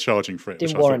money they were charging for it.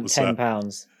 Didn't warrant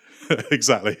 £10.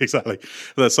 Exactly.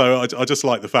 So I just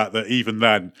like the fact that even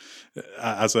then,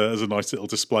 as a nice little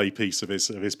display piece of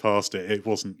his past, it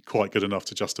wasn't quite good enough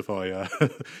to justify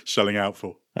shelling out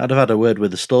for. I'd have had a word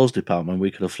with the stores department. We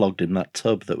could have flogged him that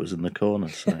tub that was in the corner.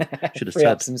 So should have free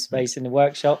up some space in the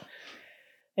workshop.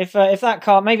 If that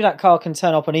car can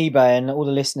turn up on eBay and all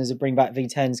the listeners who bring back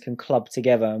V10s can club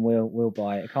together and we'll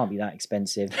buy it. It can't be that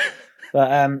expensive.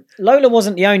 But Lola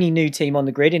wasn't the only new team on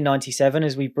the grid in 97,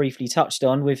 as we briefly touched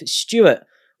on, with Stewart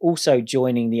also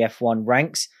joining the F1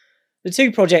 ranks. The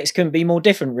two projects couldn't be more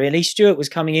different, really. Stewart was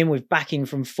coming in with backing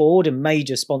from Ford and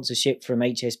major sponsorship from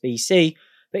HSBC.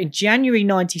 But in January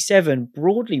 97,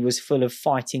 Broadley was full of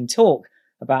fighting talk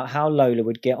about how Lola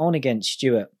would get on against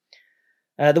Stewart.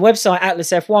 The website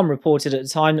Atlas F1 reported at the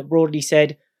time that Broadley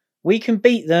said, "We can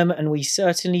beat them and we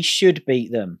certainly should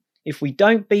beat them. If we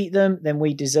don't beat them, then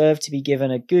we deserve to be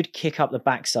given a good kick up the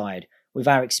backside. With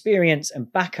our experience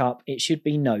and backup, it should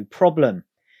be no problem."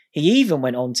 He even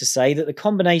went on to say that the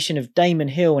combination of Damon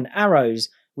Hill and Arrows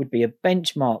would be a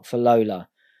benchmark for Lola.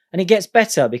 And it gets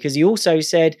better, because he also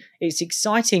said, "It's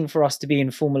exciting for us to be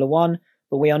in Formula One,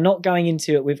 but we are not going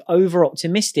into it with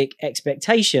over-optimistic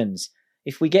expectations.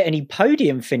 If we get any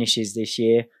podium finishes this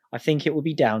year, I think it will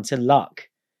be down to luck."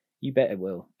 You bet it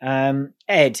will.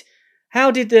 Ed,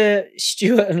 how did the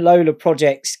Stewart and Lola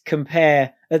projects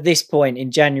compare at this point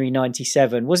in January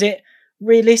 97? Was it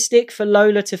realistic for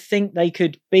Lola to think they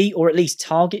could beat or at least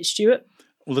target Stewart?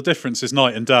 Well, the difference is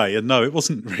night and day, and no, it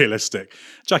wasn't realistic.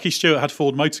 Jackie Stewart had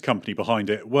Ford Motor Company behind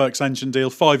it, Works engine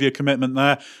deal, 5-year commitment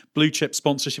there, blue chip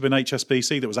sponsorship in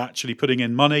HSBC that was actually putting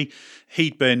in money.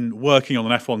 He'd been working on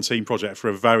an F1 team project for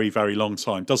a very, very long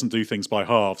time, doesn't do things by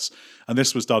halves, and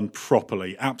this was done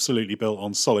properly, absolutely built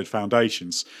on solid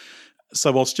foundations.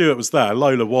 So while Stewart was there,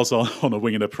 Lola was on a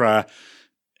wing and a prayer.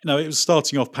 It was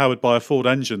starting off powered by a Ford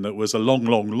engine that was a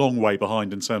long way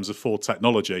behind in terms of Ford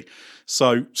technology.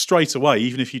 So straight away,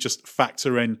 even if you just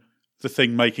factor in the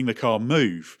thing making the car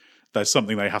move, there's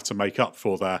something they have to make up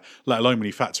for there, let alone when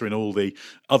you factor in all the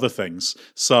other things.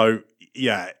 So,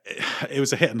 yeah, it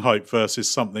was a hit and hope versus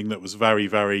something that was very,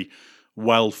 very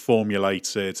well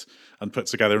formulated and put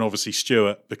together. And obviously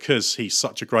Stewart, because he's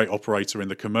such a great operator in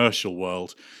the commercial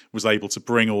world, was able to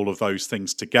bring all of those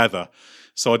things together.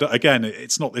 So again,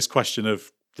 it's not this question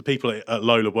of the people at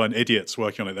Lola weren't idiots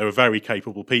working on it. They were very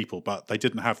capable people, but they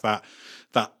didn't have that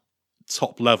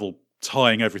top level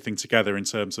tying everything together in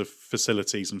terms of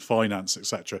facilities and finance,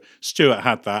 etc. Stewart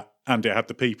had that, and it had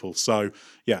the people. So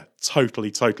yeah,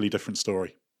 totally different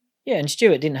story. Yeah, and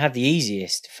Stewart didn't have the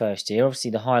easiest first year.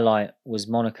 Obviously, the highlight was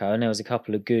Monaco, and there was a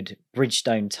couple of good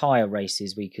Bridgestone tyre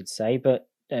races, we could say. But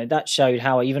that showed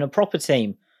how even a proper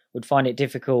team would find it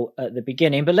difficult at the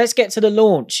beginning. But let's get to the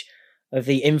launch of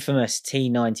the infamous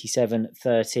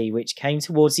T9730, which came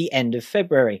towards the end of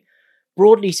February.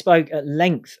 Broadley spoke at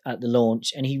length at the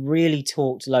launch, and he really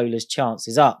talked Lola's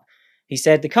chances up. He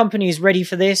said, "The company is ready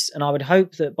for this, and I would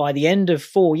hope that by the end of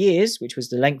 4 years, which was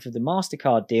the length of the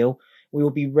MasterCard deal, we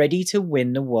will be ready to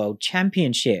win the World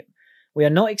Championship. We are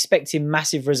not expecting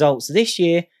massive results this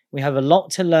year. We have a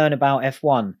lot to learn about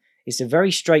F1. It's a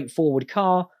very straightforward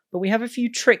car, but we have a few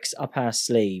tricks up our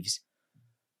sleeves."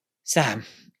 Sam,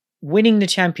 winning the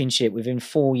championship within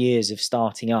 4 years of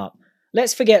starting up.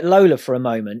 Let's forget Lola for a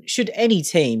moment. Should any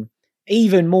team,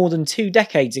 even more than 2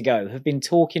 decades ago, have been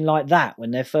talking like that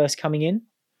when they're first coming in?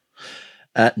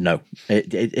 No,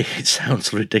 it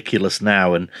sounds ridiculous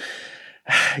now, and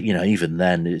even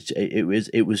then,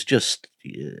 it was just,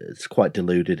 it's quite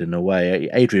deluded in a way.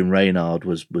 Adrian Reynard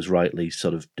was rightly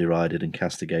sort of derided and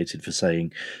castigated for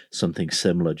saying something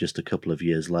similar just a couple of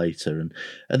years later.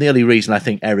 And the only reason I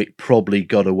think Eric probably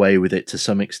got away with it to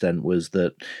some extent was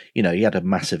that, he had a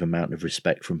massive amount of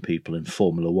respect from people in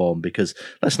Formula One, because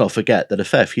let's not forget that a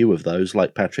fair few of those,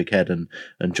 like Patrick Head and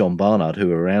John Barnard, who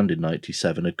were around in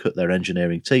 97, had cut their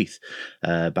engineering teeth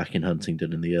back in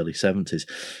Huntingdon in the early 70s.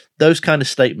 Those kind of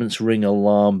statements ring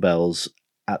alarm bells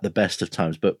at the best of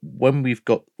times, but when we've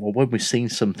seen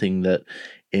something that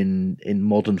in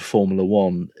modern Formula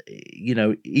One,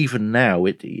 even now,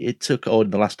 it took,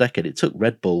 in the last decade, it took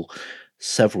Red Bull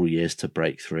several years to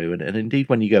break through, and indeed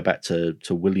when you go back to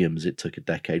Williams, it took a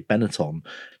decade. Benetton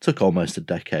took almost a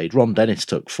decade. Ron Dennis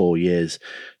took 4 years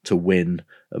to win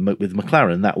with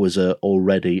McLaren. That was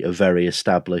already a very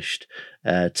established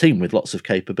team with lots of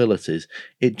capabilities.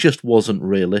 It just wasn't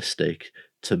realistic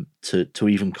to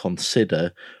even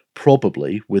consider,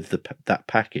 probably with that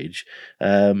package,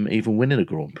 even winning a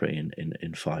Grand Prix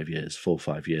in 5 years, 4 or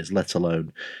 5 years, let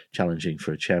alone challenging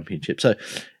for a championship. So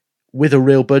with a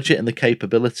real budget and the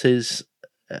capabilities,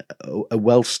 a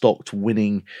well-stocked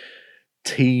winning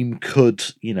team could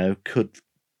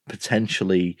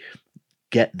potentially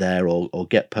get there or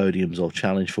get podiums or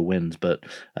challenge for wins. But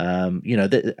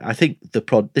I think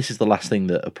this is the last thing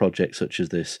that a project such as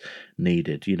this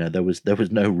needed. There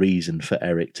was no reason for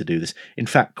Eric to do this. In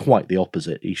fact, quite the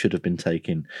opposite. He should have been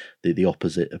taking the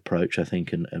opposite approach, I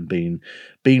think, and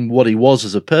being what he was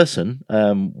as a person,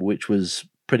 which was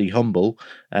pretty humble,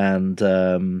 and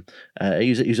he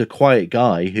was a quiet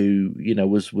guy who, you know,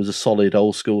 was a solid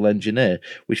old school engineer,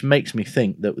 which makes me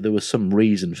think that there was some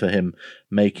reason for him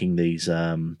making these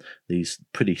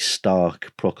pretty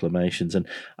stark proclamations. And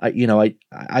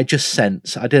I just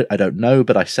sense, I don't know,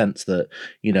 but I sense that,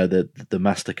 you know, the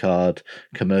MasterCard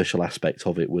commercial aspect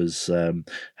of it was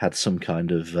had some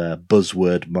kind of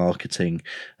buzzword marketing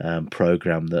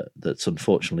program that's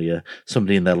unfortunately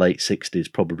somebody in their late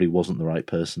 60s probably wasn't the right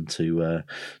person to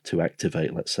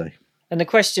activate, let's say. And the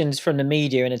questions from the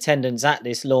media in attendance at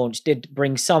this launch did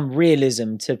bring some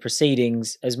realism to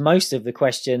proceedings, as most of the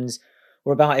questions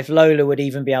were about if Lola would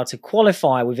even be able to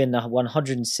qualify within the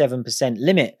 107%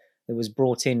 limit that was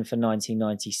brought in for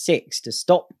 1996 to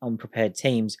stop unprepared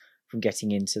teams from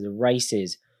getting into the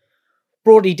races.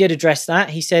 Broadley did address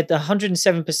that. He said the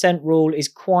 107% rule is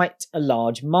quite a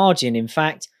large margin, in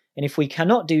fact, and if we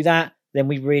cannot do that, then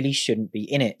we really shouldn't be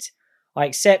in it. I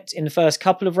accept in the first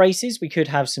couple of races we could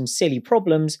have some silly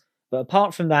problems, but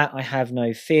apart from that, I have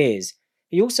no fears.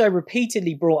 He also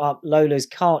repeatedly brought up Lola's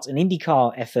kart and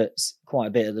IndyCar efforts quite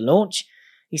a bit at the launch.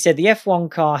 He said the F1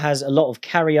 car has a lot of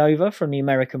carryover from the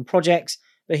American projects,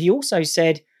 but he also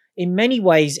said in many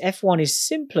ways F1 is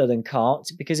simpler than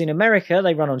kart because in America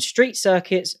they run on street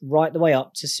circuits right the way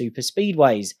up to super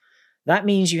speedways. That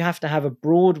means you have to have a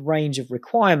broad range of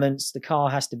requirements the car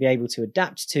has to be able to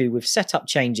adapt to with setup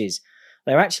changes.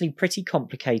 They're actually pretty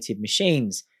complicated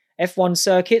machines. F1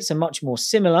 circuits are much more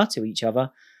similar to each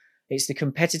other. It's the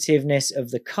competitiveness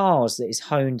of the cars that is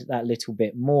honed that little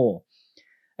bit more.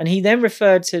 And he then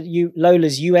referred to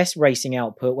Lola's US racing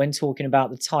output when talking about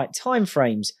the tight time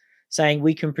frames, saying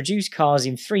we can produce cars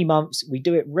in 3 months, we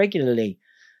do it regularly.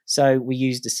 So we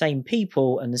use the same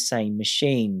people and the same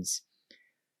machines.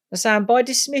 Now, Sam, by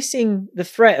dismissing the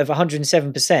threat of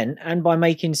 107% and by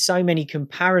making so many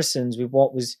comparisons with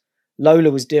what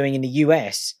Lola was doing in the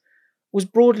US, was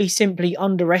Broadley simply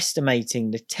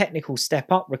underestimating the technical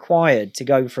step up required to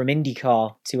go from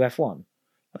IndyCar to F1?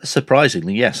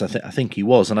 Surprisingly, yes, I think he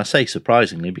was, and I say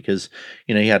surprisingly because,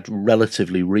 you know, he had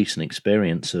relatively recent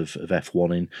experience of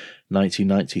F1 in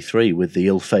 1993 with the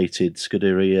ill-fated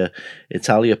Scuderia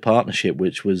Italia partnership,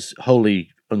 which was wholly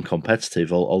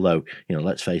uncompetitive, although, you know,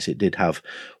 let's face it, did have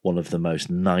one of the most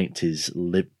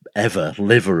 90s ever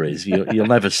liveries. You'll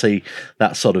never see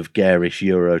that sort of garish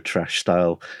Eurotrash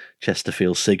style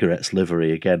Chesterfield cigarettes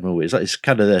livery again, will we? It's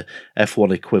kind of the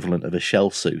F1 equivalent of a shell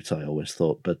suit, I always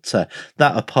thought. But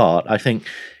that apart, I think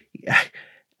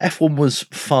F1 was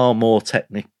far more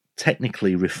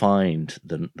technically refined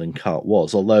than kart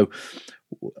was, although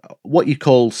what you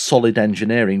call solid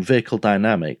engineering, vehicle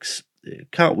dynamics,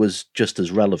 kart was just as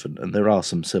relevant, and there are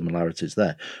some similarities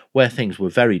there. Where things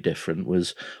were very different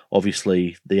was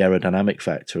obviously the aerodynamic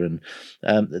factor, and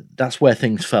that's where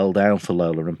things fell down for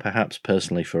Lola, and perhaps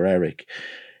personally for Eric.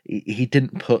 He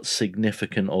didn't put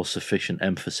significant or sufficient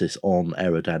emphasis on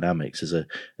aerodynamics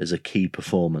as a key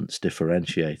performance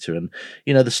differentiator. And,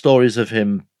 you know, the stories of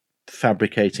him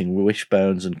fabricating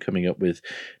wishbones and coming up with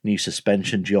new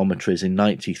suspension geometries in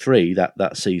 93,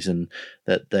 that season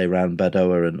that they ran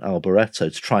Badoer and Alboreto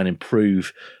to try and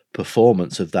improve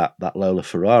performance of that Lola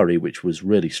Ferrari, which was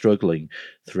really struggling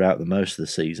throughout the most of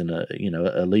the season,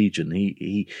 a Legion.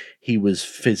 He was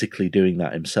physically doing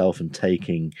that himself and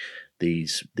taking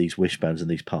these wishbones and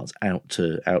these parts out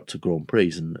to Grand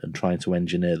Prix and trying to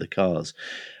engineer the cars.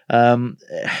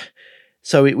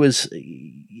 So it was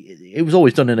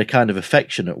always done in a kind of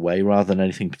affectionate way rather than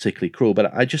anything particularly cruel.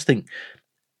 But I just think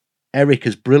Eric,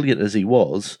 as brilliant as he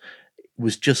was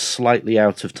just slightly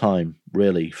out of time,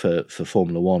 really, for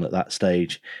Formula One at that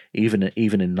stage, even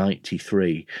in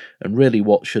 93. And really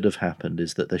what should have happened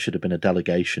is that there should have been a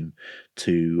delegation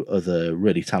to other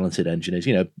really talented engineers.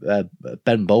 You know,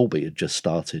 Ben Bowlby had just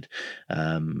started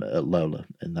at Lola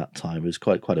in that time. He was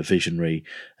quite a visionary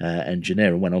engineer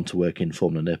and went on to work in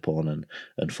Formula Nippon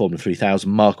and Formula 3000.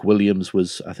 Mark Williams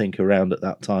was, I think, around at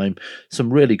that time.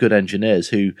 Some really good engineers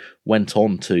who went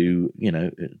on to, you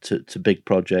know, to big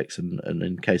projects and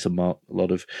in case of Mark, a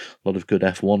lot of good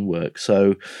F1 work.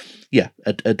 So yeah,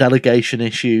 a delegation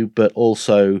issue, but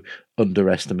also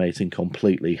underestimating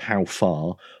completely how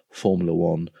far Formula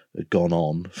One had gone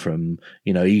on from,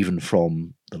 you know, even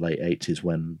from the late 80s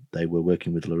when they were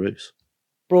working with Larousse.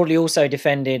 Broadley also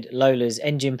defended Lola's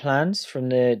engine plans, from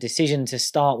the decision to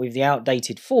start with the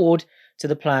outdated Ford to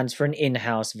the plans for an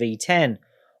in-house V10.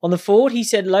 On the Ford, he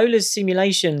said Lola's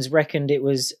simulations reckoned it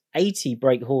was 80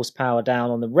 brake horsepower down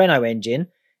on the Renault engine,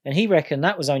 and he reckoned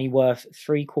that was only worth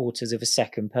 0.75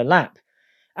 seconds per lap.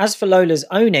 As for Lola's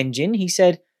own engine, he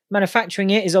said Manufacturing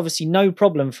it is obviously no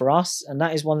problem for us, and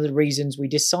that is one of the reasons we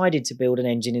decided to build an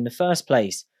engine in the first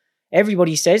place.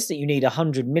 Everybody says that you need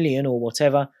 100 million or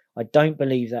whatever. I don't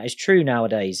believe that is true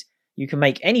nowadays. You can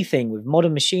make anything with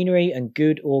modern machinery and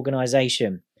good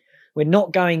organisation. We're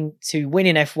not going to win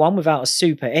in F1 without a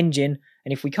super engine,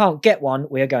 and if we can't get one,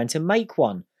 we are going to make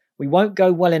one. We won't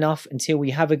go well enough until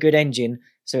we have a good engine,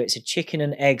 so it's a chicken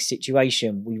and egg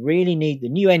situation. We really need the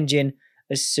new engine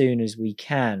as soon as we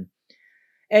can.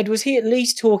 Ed, was he at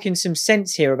least talking some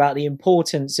sense here about the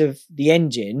importance of the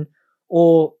engine,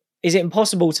 or is it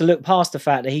impossible to look past the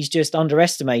fact that he's just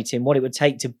underestimating what it would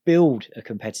take to build a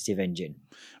competitive engine?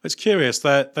 It's curious.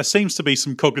 There seems to be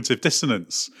some cognitive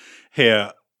dissonance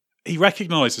here. He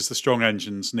recognises the strong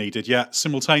engines needed, yet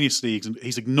simultaneously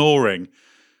he's ignoring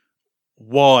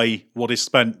why what is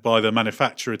spent by the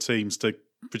manufacturer teams to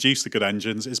produce the good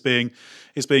engines is being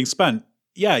spent.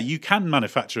 Yeah, you can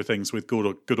manufacture things with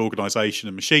good organisation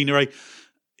and machinery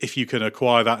if you can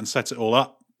acquire that and set it all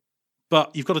up,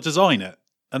 but you've got to design it,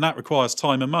 and that requires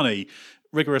time and money,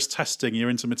 rigorous testing. You're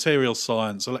into materials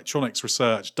science, electronics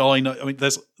research, dyno. I mean,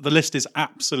 the list is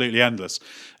absolutely endless.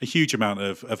 A huge amount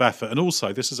of effort, and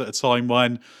also this is at a time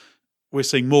when we're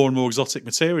seeing more and more exotic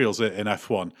materials in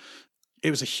F1.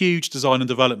 It was a huge design and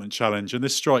development challenge, and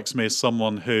this strikes me as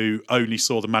someone who only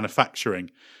saw the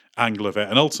manufacturing angle of it.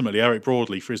 And ultimately, Eric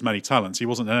Broadley, for his many talents, he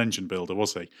wasn't an engine builder,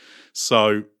 was he?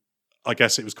 So I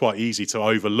guess it was quite easy to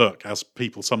overlook, as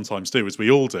people sometimes do, as we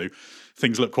all do.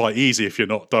 Things look quite easy if you're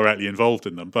not directly involved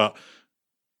in them. But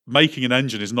making an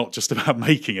engine is not just about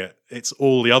making it. It's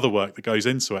all the other work that goes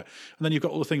into it. And then you've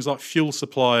got all the things like fuel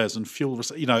suppliers and fuel,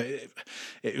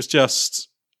 it was just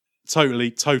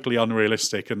totally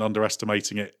unrealistic and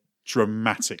underestimating it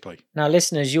dramatically. Now,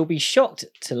 listeners, you'll be shocked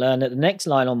to learn that the next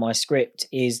line on my script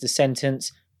is the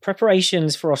sentence,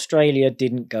 "Preparations for Australia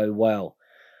didn't go well."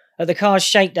 At the car's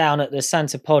shakedown at the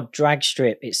Santa Pod drag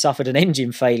strip, it suffered an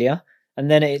engine failure,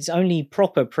 and then at its only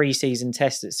proper pre-season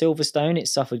test at Silverstone, it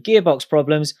suffered gearbox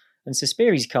problems, and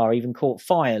Suspiri's car even caught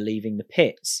fire leaving the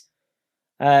pits.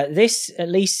 This at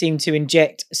least seemed to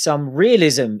inject some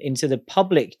realism into the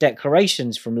public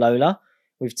declarations from Lola,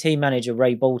 with team manager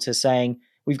Ray Bolter saying,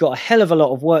 "We've got a hell of a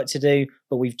lot of work to do,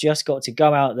 but we've just got to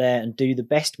go out there and do the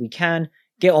best we can,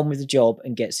 get on with the job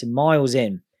and get some miles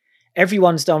in.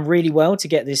 Everyone's done really well to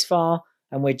get this far,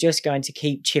 and we're just going to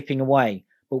keep chipping away.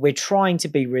 But we're trying to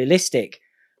be realistic.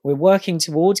 We're working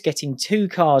towards getting 2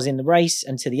 cars in the race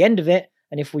and to the end of it,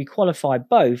 and if we qualify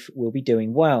both, we'll be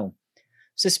doing well."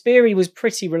 Suspiri was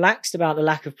pretty relaxed about the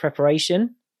lack of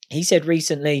preparation. He said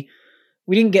recently,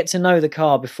 "We didn't get to know the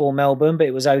car before Melbourne, but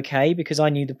it was okay because I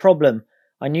knew the problem.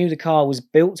 I knew the car was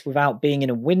built without being in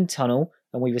a wind tunnel,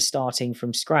 and we were starting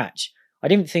from scratch. I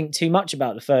didn't think too much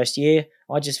about the first year.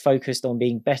 I just focused on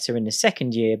being better in the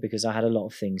second year because I had a lot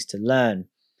of things to learn."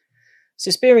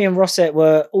 Suspiri and Rosset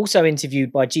were also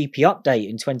interviewed by GP Update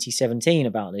in 2017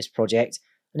 about this project,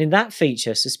 and in that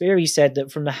feature, Suspiri said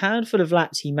that from the handful of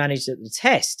laps he managed at the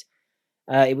test,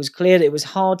 it was clear that it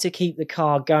was hard to keep the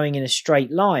car going in a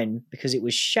straight line because it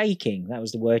was shaking, that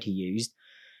was the word he used,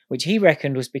 which he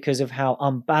reckoned was because of how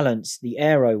unbalanced the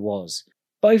aero was.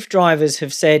 Both drivers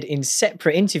have said in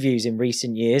separate interviews in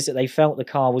recent years that they felt the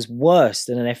car was worse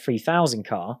than an F3000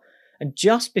 car, and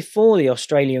just before the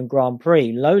Australian Grand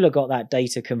Prix, Lola got that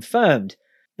data confirmed.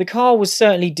 The car was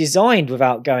certainly designed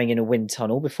without going in a wind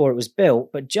tunnel before it was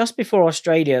built, but just before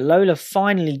Australia, Lola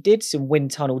finally did some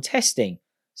wind tunnel testing.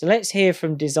 So let's hear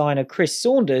from designer Chris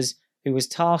Saunders, who was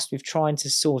tasked with trying to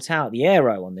sort out the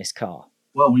aero on this car.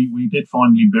 Well, we did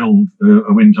finally build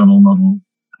a wind tunnel model,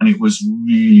 and it was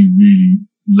really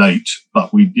late,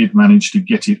 but we did manage to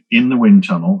get it in the wind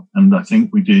tunnel, and I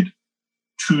think we did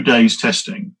 2 days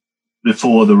testing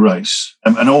before the race,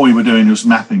 and all we were doing was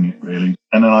mapping it, really.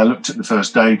 And then I looked at the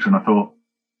first data and I thought,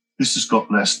 this has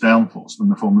got less downforce than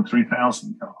the Formula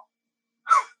 3000 car,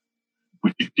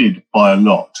 which it did by a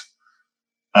lot.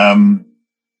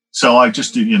 So I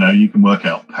just did, you can work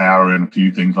out power and a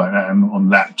few things like that, and on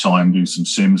lap time do some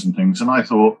sims and things. And I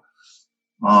thought,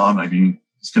 maybe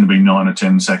it's going to be 9 or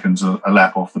 10 seconds a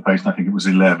lap off the pace. And I think it was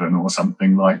 11 or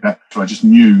something like that. So I just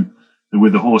knew that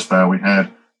with the horsepower we had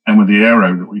and with the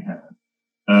aero that we had,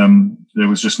 there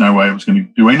was just no way it was going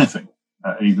to do anything,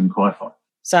 even qualify.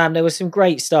 Sam, there was some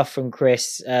great stuff from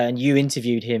Chris, and you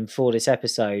interviewed him for this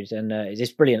episode, and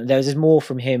it's brilliant. There's more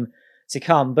from him to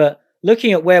come. But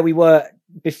looking at where we were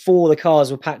before the cars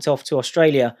were packed off to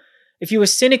Australia, if you were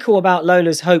cynical about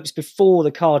Lola's hopes before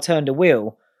the car turned a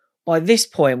wheel, by this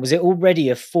point, was it already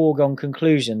a foregone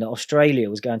conclusion that Australia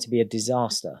was going to be a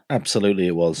disaster? Absolutely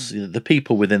it was. The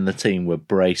people within the team were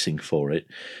bracing for it.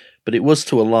 but it was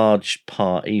to a large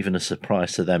part even a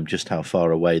surprise to them just how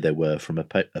far away they were from a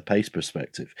pace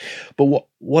perspective. But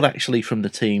what actually from the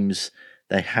teams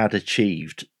they had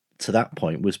achieved to that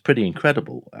point was pretty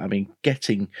incredible. I mean,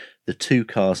 getting the two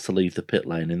cars to leave the pit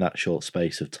lane in that short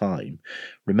space of time.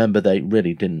 Remember, they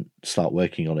really didn't start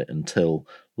working on it until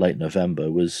late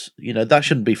November. Was, that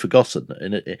shouldn't be forgotten.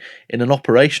 In an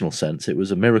operational sense, it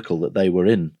was a miracle that they were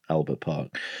in Albert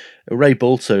Park. Ray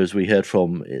Balto, as we heard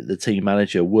from the team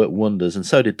manager, worked wonders, and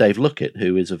so did Dave Luckett,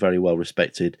 who is a very well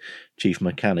respected chief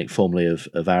mechanic, formerly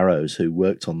of Arrows, who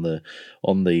worked on the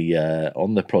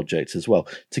project as well.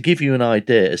 To give you an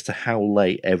idea as to how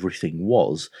late everything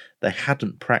was, they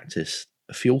hadn't practiced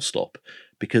a fuel stop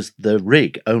because the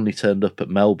rig only turned up at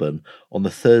Melbourne on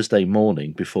the Thursday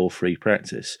morning before free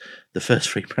practice. The first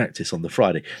free practice on the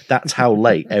Friday. That's how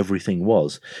late everything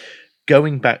was.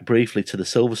 Going back briefly to the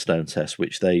Silverstone test,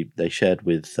 which they shared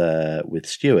with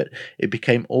Stuart, it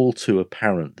became all too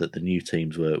apparent that the new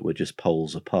teams were just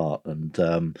poles apart.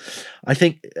 And I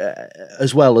think,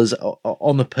 as well as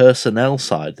on the personnel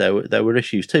side, there were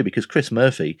issues too, because Chris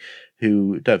Murphy,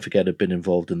 who, don't forget, had been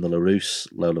involved in the Larousse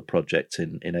Lola project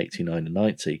in 89 and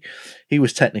 90, he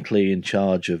was technically in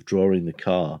charge of drawing the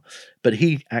car, but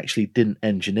he actually didn't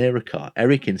engineer a car.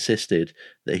 Eric insisted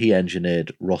that he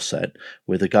engineered Rosset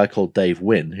with a guy called Dave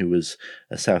Wynn, who was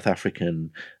a South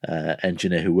African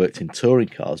engineer who worked in touring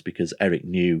cars, because Eric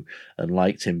knew and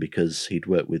liked him because he'd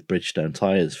worked with Bridgestone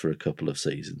tyres for a couple of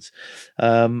seasons.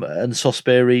 And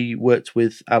Sospiri worked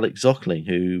with Alex Zockling,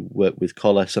 who worked with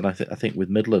Colles and I think with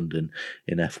Midland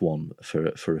in F1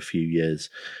 for a few years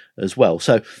as well.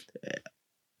 So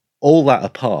all that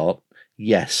apart,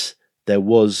 yes, there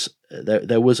was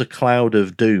a cloud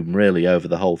of doom really over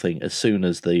the whole thing as soon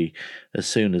as the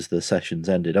sessions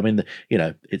ended. I mean,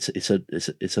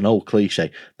 it's an old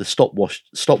cliche. The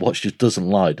stopwatch just doesn't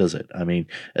lie, does it? I mean,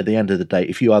 at the end of the day,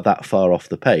 if you are that far off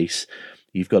the pace,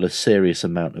 you've got a serious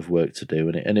amount of work to do,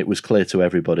 and it was clear to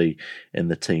everybody in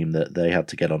the team that they had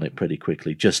to get on it pretty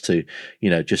quickly, just to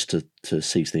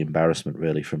cease the embarrassment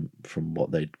really from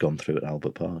what they'd gone through at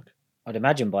Albert Park. I'd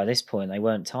imagine by this point they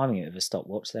weren't timing it with a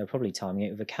stopwatch, they were probably timing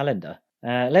it with a calendar.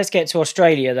 Let's get to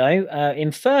Australia though.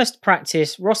 In first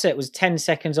practice, Rosset was 10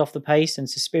 seconds off the pace and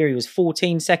Sospiri was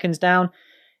 14 seconds down.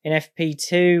 In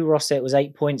FP2, Rosset was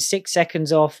 8.6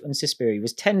 seconds off and Sospiri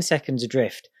was 10 seconds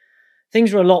adrift.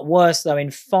 Things were a lot worse though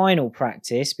in final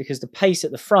practice because the pace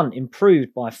at the front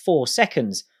improved by 4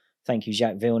 seconds. Thank you,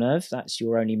 Jacques Villeneuve. That's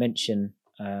your only mention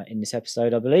in this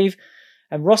episode, I believe.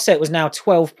 And Rosset was now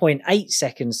 12.8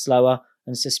 seconds slower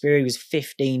and Sospiri was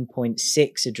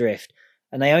 15.6 adrift.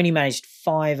 And they only managed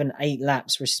 5 and 8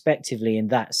 laps respectively in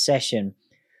that session.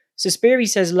 Sospiri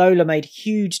says Lola made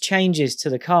huge changes to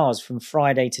the cars from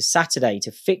Friday to Saturday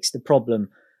to fix the problem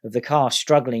of the car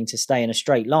struggling to stay in a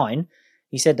straight line.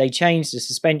 He said they changed the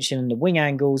suspension and the wing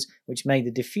angles, which made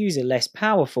the diffuser less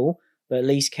powerful, but at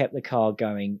least kept the car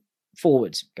going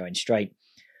forwards, going straight.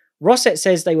 Rosset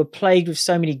says they were plagued with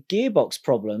so many gearbox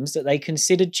problems that they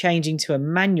considered changing to a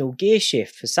manual gear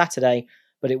shift for Saturday,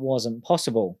 but it wasn't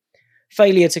possible.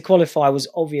 Failure to qualify was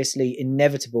obviously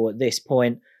inevitable at this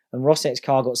point, and Rosset's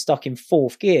car got stuck in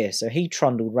 4th gear, so he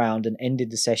trundled round and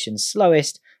ended the session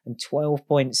slowest and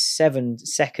 12.7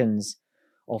 seconds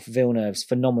off Villeneuve's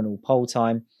phenomenal pole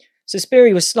time.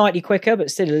 Sospiri was slightly quicker,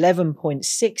 but still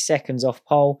 11.6 seconds off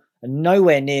pole and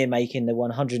nowhere near making the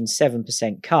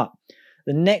 107% cut.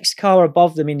 The next car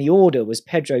above them in the order was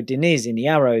Pedro Diniz in the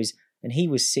Arrows, and he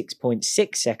was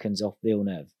 6.6 seconds off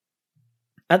Villeneuve.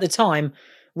 At the time,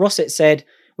 Rosset said,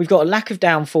 "We've got a lack of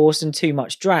downforce and too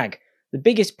much drag. The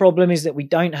biggest problem is that we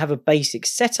don't have a basic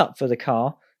setup for the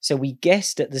car, so we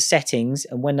guessed at the settings,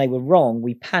 and when they were wrong,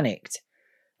 we panicked."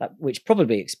 Which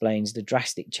probably explains the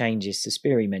drastic changes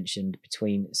Sospiri mentioned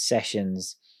between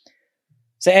sessions.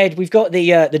 So Ed, we've got the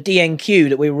DNQ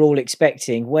that we were all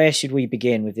expecting. Where should we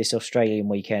begin with this Australian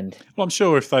weekend? Well, I'm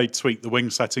sure if they tweaked the wing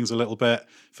settings a little bit,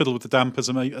 fiddled with the dampers,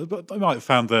 they might have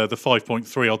found the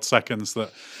 5.3 odd seconds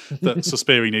that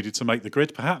Sospiri needed to make the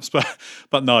grid, perhaps.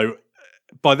 But no,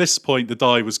 by this point the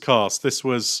die was cast.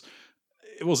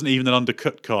 It wasn't even an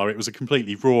undercut car; it was a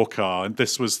completely raw car, and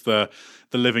this was the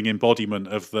living embodiment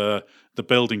of the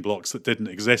building blocks that didn't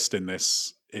exist in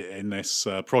this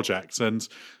project. And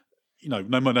no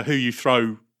matter who you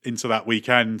throw into that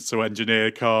weekend to engineer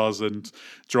cars and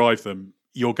drive them,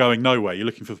 you're going nowhere. You're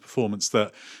looking for the performance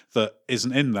that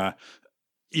isn't in there.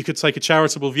 You could take a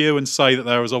charitable view and say that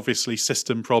there was obviously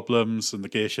system problems and the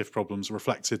gear shift problems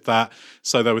reflected that.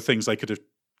 So there were things they could have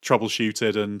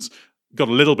troubleshooted and got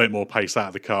a little bit more pace out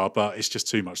of the car, but it's just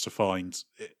too much to find.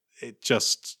 It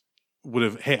just would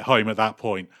have hit home at that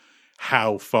point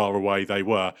how far away they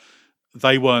were.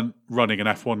 They weren't running an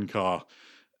F1 car.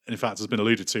 In fact, as has been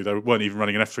alluded to, they weren't even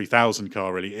running an F3000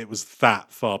 car, really. It was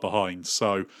that far behind.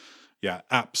 So, yeah,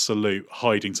 absolute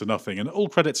hiding to nothing. And all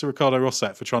credit to Ricardo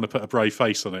Rosset for trying to put a brave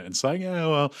face on it and saying, yeah,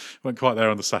 well, weren't quite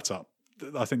there on the setup.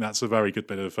 I think that's a very good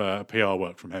bit of PR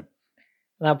work from him.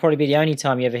 That'll probably be the only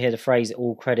time you ever hear the phrase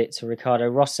all credit to Ricardo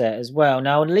Rosset as well.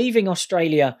 Now, leaving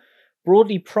Australia,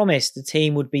 Broadley promised the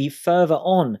team would be further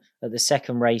on at the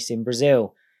second race in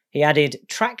Brazil. He added,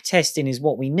 track testing is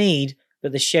what we need,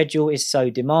 but the schedule is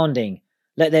so demanding.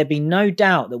 Let there be no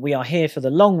doubt that we are here for the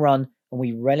long run and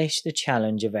we relish the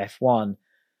challenge of F1. Now,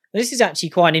 this is actually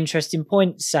quite an interesting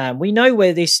point, Sam. We know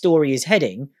where this story is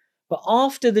heading, but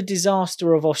after the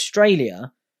disaster of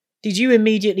Australia, did you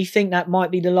immediately think that might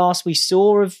be the last we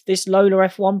saw of this Lola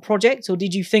F1 project, or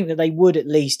did you think that they would at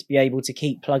least be able to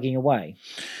keep plugging away?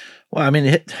 Well, I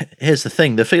mean, here's the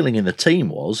thing. The feeling in the team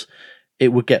was it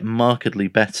would get markedly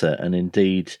better, and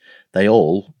indeed they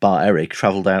all, bar Eric,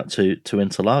 travelled out to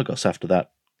Interlagos after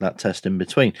that test in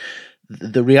between.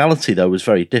 The reality, though, was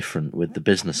very different, with the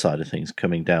business side of things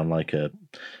coming down like a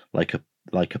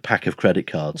pack of credit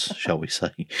cards, shall we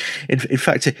say. In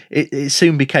fact, it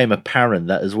soon became apparent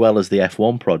that as well as the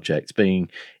F1 project being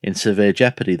in severe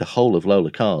jeopardy, the whole of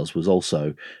Lola Cars was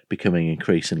also becoming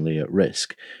increasingly at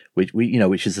risk,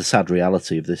 which is the sad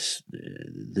reality of this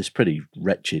pretty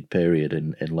wretched period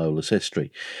in Lola's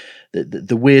history.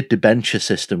 The weird debenture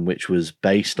system, which was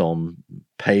based on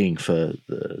paying for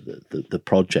the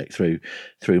project through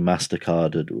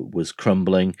MasterCard, was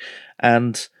crumbling,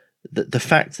 and the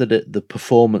fact that the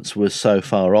performance was so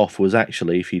far off was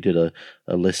actually, if you did a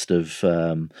list of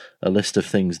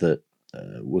things that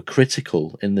were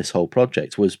critical in this whole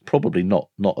project, was probably not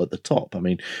at the top. I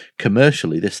mean,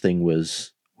 commercially, this thing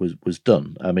was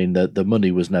done. I mean, the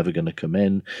money was never going to come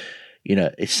in.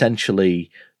 Essentially,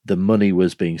 the money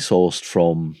was being sourced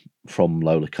from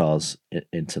Lola Cars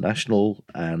International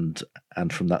and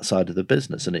from that side of the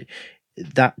business, and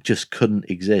that just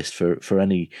couldn't exist for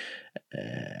any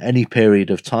period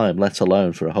of time, let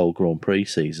alone for a whole Grand Prix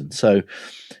season. So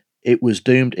it was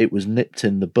doomed. It was nipped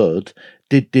in the bud.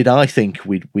 Did I think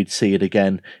we'd see it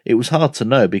again? It was hard to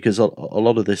know, because a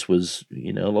lot of this was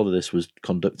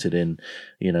conducted in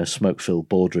smoke-filled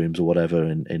boardrooms or whatever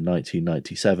in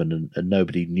 1997, and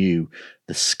nobody knew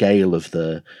the scale of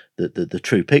the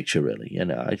true picture, really.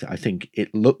 I think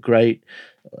it looked great.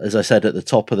 As I said at the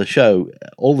top of the show,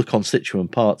 all the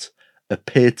constituent parts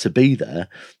appeared to be there,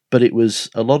 but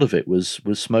a lot of it was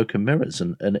smoke and mirrors,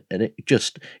 and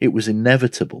it was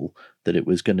inevitable that it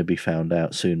was going to be found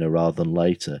out sooner rather than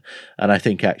later. And I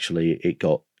think actually it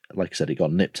got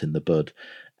nipped in the bud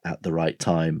at the right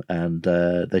time, and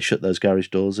they shut those garage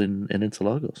doors in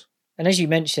Interlagos. And as you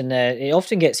mentioned there, it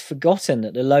often gets forgotten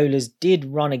that the Lolas did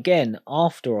run again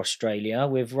after Australia,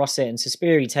 with Rosset and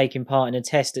Saspiri taking part in a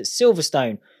test at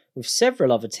Silverstone with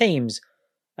several other teams.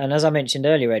 And as I mentioned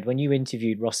earlier, Ed, when you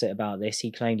interviewed Rosset about this,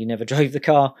 he claimed he never drove the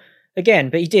car again,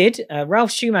 but he did.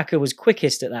 Ralf Schumacher was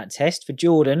quickest at that test for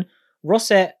Jordan.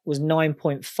 Rosset was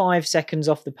 9.5 seconds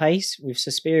off the pace, with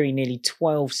Saspiri nearly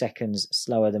 12 seconds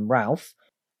slower than Ralf.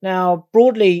 Now,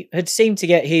 Broadley had seemed to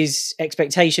get his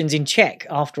expectations in check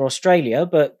after Australia,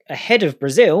 but ahead of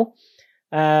Brazil,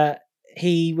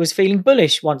 he was feeling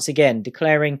bullish once again,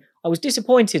 declaring, "I was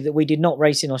disappointed that we did not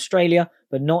race in Australia,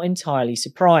 but not entirely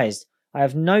surprised. I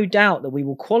have no doubt that we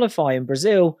will qualify in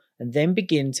Brazil and then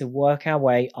begin to work our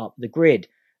way up the grid.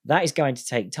 That is going to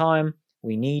take time.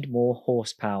 We need more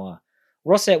horsepower."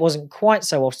 Rosset wasn't quite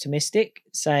so optimistic,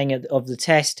 saying of the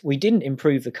test, "We didn't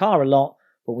improve the car a lot,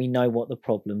 but we know what the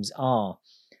problems are."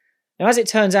 Now, as it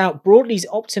turns out, Broadley's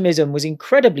optimism was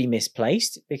incredibly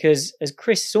misplaced, because, as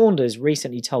Chris Saunders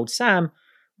recently told Sam,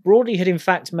 Broadley had in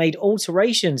fact made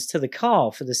alterations to the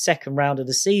car for the second round of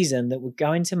the season that were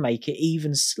going to make it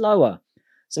even slower.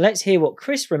 So let's hear what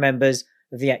Chris remembers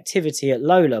of the activity at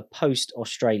Lola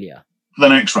post-Australia. For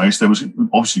the next race, there was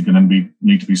obviously going to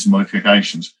need to be some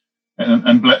modifications.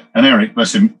 And Eric,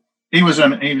 bless him, he was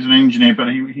an engineer, but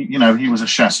he was a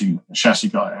chassis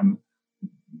guy, and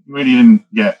really didn't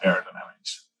get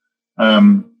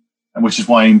aerodynamics, which is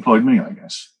why he employed me, I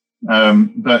guess.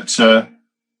 But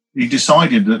he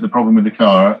decided that the problem with the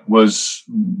car was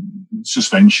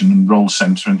suspension and roll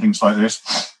center and things like this.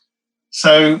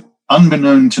 So,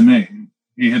 unbeknown to me,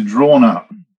 he had drawn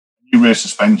up new rear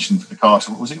suspension for the car.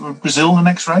 So, was it Brazil the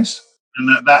next race?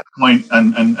 And at that point,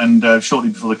 and shortly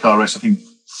before the car race, I think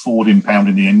Ford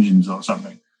impounded the engines or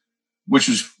something, which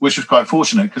was quite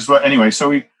fortunate, because anyway,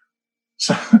 so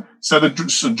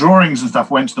the drawings and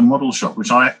stuff went to the model shop,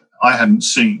 which I hadn't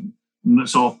seen, and the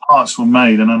sort of parts were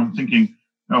made, and I'm thinking,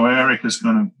 oh, Eric has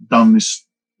kind of done this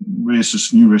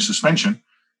new rear suspension.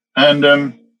 And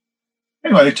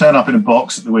anyway, they turn up in a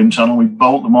box at the wind tunnel, we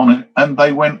bolt them on it, and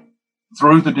they went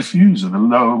through the diffuser. The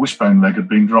lower wishbone leg had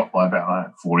been dropped by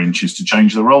about 4 inches to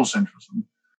change the roll centers.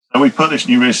 So we put this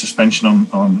new rear suspension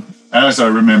on, as I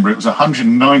remember, it was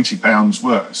 190 pounds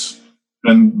worse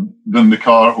than the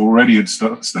car already had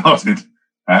started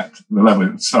at the level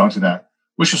it started at,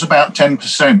 which was about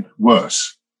 10%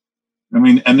 worse. I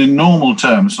mean, and in normal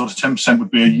terms, sort of 10%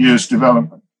 would be a year's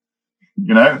development,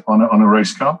 on a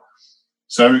race car.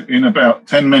 So in about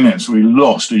 10 minutes, we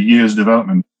lost a year's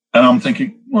development. And I'm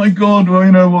thinking, my God,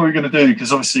 well, what are we going to do?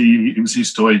 Because obviously it was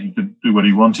his toy. He could do what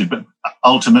he wanted. But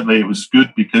ultimately it was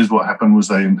good because what happened was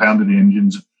they impounded the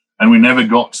engines and we never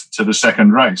got to the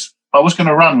second race. I was going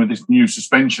to run with this new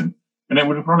suspension and it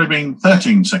would have probably been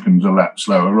 13 seconds a lap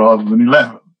slower rather than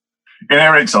 11. In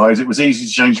Eric's eyes, it was easy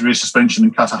to change the rear suspension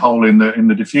and cut a hole in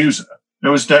the diffuser. It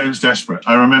was desperate.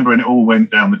 I remember when it all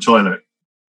went down the toilet.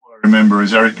 What I remember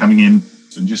is Eric coming in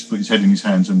and just put his head in his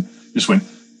hands and just went,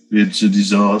 "It's a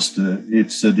disaster.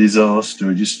 It's a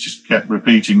disaster." He just kept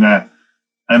repeating that.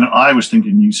 And I was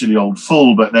thinking, you silly old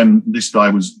fool. But then this guy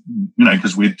was,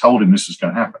 because we had told him this was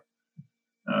going to happen.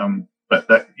 But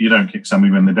that you don't kick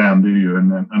somebody when they're down, do you?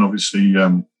 And obviously,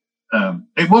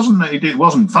 it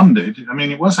wasn't funded. I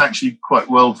mean, it was actually quite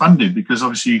well funded because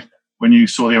obviously when you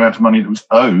saw the amount of money that was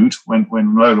owed when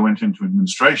Lola went into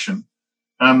administration,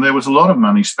 there was a lot of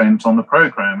money spent on the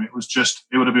program. It would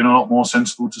have been a lot more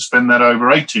sensible to spend that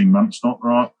over 18 months, not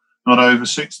over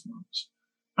 6 months.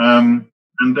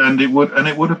 And it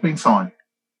would have been fine.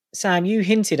 Sam, you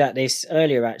hinted at this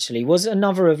earlier, actually. Was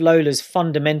another of Lola's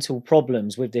fundamental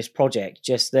problems with this project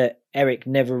just that Eric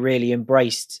never really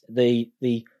embraced the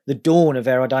dawn of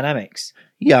aerodynamics?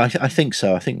 Yeah, I think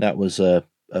so. I think that was a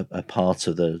part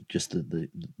of the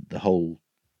whole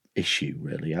issue,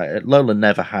 really. Lola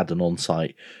never had an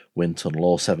on-site wind tunnel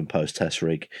or 7-post test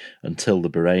rig until the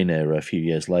Bahrain era a few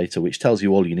years later, which tells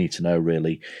you all you need to know,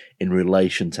 really, in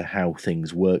relation to how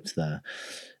things worked there.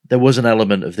 There was an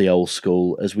element of the old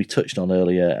school, as we touched on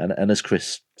earlier, and as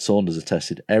Chris Saunders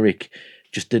attested, Eric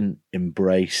just didn't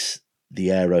embrace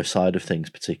the aero side of things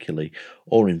particularly,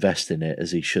 or invest in it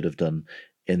as he should have done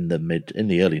in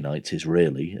the early 90s,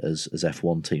 really, as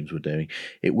F1 teams were doing.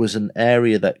 It was an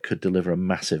area that could deliver a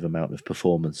massive amount of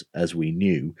performance, as we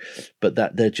knew, but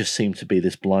that there just seemed to be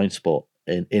this blind spot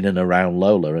in and around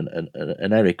Lola,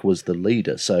 and Eric was the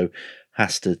leader, so had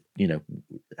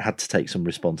to take some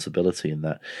responsibility in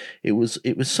that. It was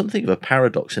something of a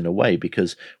paradox in a way,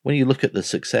 because when you look at the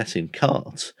success in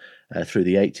karts through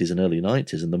the 80s and early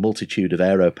 90s and the multitude of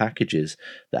aero packages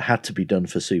that had to be done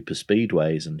for super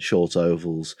speedways and short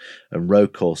ovals and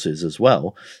road courses as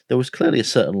well, there was clearly a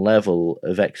certain level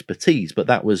of expertise, but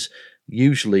that was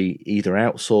usually either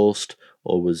outsourced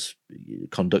or was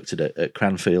conducted at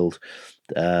Cranfield.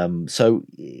 So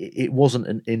it wasn't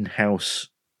an in-house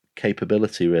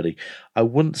capability, really. I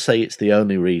wouldn't say it's the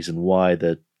only reason why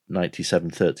the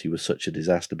 9730 was such a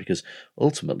disaster, because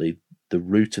ultimately the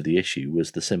root of the issue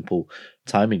was the simple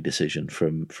timing decision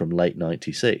from late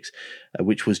 96,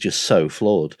 which was just so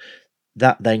flawed.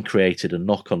 That then created a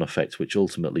knock-on effect which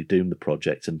ultimately doomed the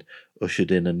project and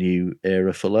ushered in a new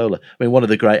era for Lola. I mean, one of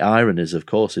the great ironies, of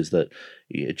course, is that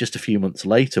just a few months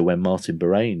later, when Martin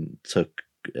Bahrain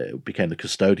became the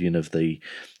custodian of the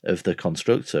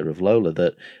constructor of Lola,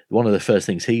 that one of the first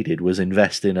things he did was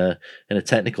invest in a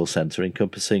technical centre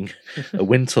encompassing a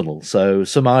wind tunnel. So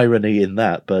some irony in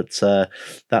that, but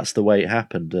that's the way it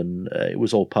happened, and it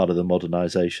was all part of the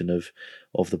modernisation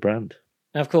of the brand.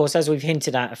 Now, of course, as we've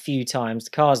hinted at a few times,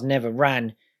 the cars never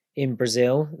ran in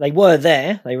Brazil. They were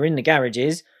there, they were in the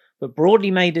garages, but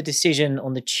Broadley made a decision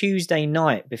on the Tuesday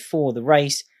night before the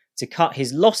race to cut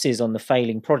his losses on the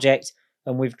failing project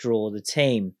and withdraw the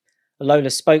team. A Lola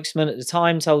spokesman at the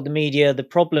time told the media the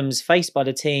problems faced by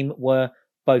the team were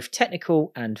both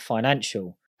technical and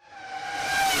financial.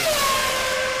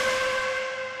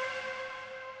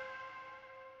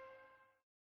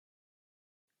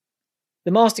 The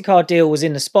MasterCard deal was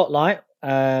in the spotlight,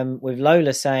 with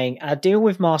Lola saying, "Our deal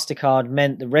with MasterCard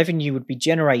meant the revenue would be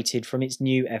generated from its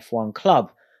new F1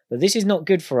 club. But this is not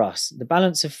good for us. The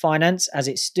balance of finance as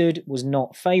it stood was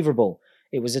not favourable.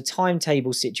 It was a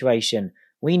timetable situation.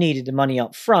 We needed the money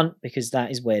up front because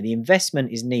that is where the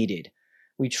investment is needed.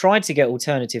 We tried to get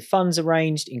alternative funds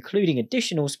arranged, including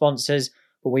additional sponsors,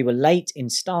 but we were late in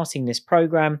starting this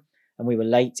program and we were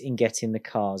late in getting the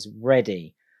cars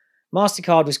ready."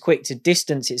 MasterCard was quick to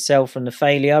distance itself from the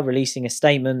failure, releasing a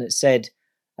statement that said,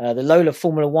 "The Lola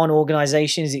Formula One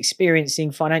organisation is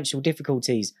experiencing financial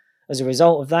difficulties. As a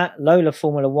result of that, Lola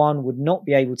Formula One would not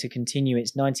be able to continue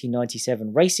its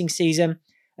 1997 racing season,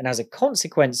 and as a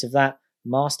consequence of that,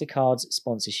 MasterCard's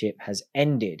sponsorship has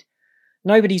ended.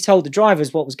 Nobody told the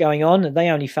drivers what was going on, and they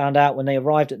only found out when they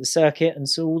arrived at the circuit and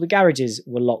saw all the garages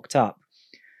were locked up.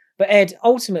 But Ed,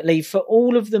 ultimately, for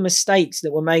all of the mistakes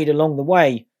that were made along the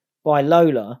way by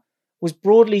Lola, was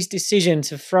Broadley's decision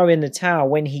to throw in the towel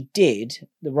when he did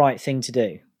the right thing to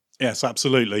do? Yes,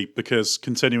 absolutely, because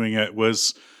continuing it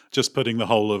was just putting the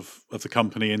whole of the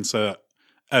company into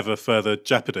ever further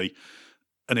jeopardy.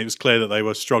 And it was clear that they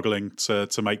were struggling to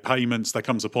make payments. There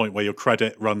comes a point where your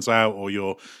credit runs out or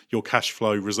your cash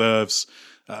flow reserves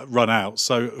run out.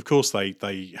 So, of course,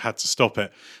 they had to stop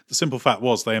it. The simple fact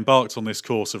was they embarked on this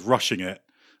course of rushing it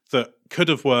that could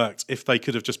have worked if they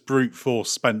could have just brute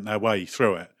force spent their way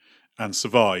through it and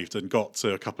survived and got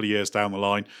to a couple of years down the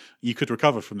line. You could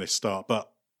recover from this start, but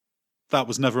that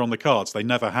was never on the cards. They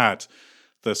never had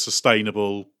the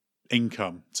sustainable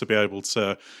income to be able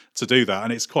to do that.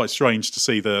 And it's quite strange to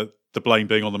see the blame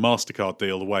being on the MasterCard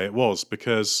deal the way it was,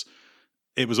 because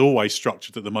it was always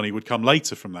structured that the money would come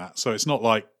later from that. So it's not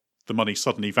like the money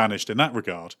suddenly vanished in that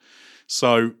regard.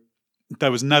 So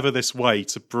there was never this way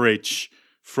to bridge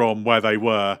from where they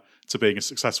were to being a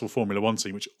successful Formula One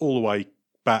team, which all the way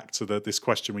back to this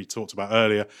question we talked about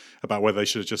earlier about whether they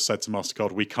should have just said to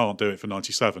MasterCard, we can't do it for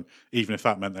 97, even if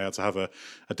that meant they had to have a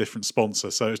different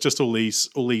sponsor. So it's just all these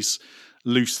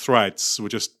loose threads were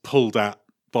just pulled at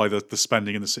by the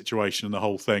spending and the situation, and the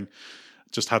whole thing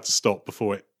just had to stop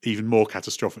before it even more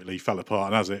catastrophically fell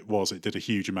apart. And as it was, it did a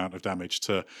huge amount of damage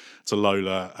to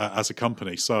Lola as a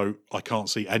company. So I can't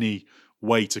see any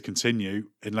way to continue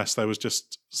unless there was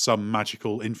just some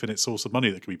magical infinite source of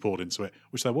money that could be poured into it,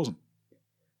 which there wasn't.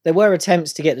 There were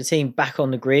attempts to get the team back on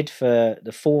the grid for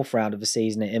the fourth round of the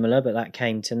season at Imola, but that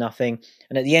came to nothing.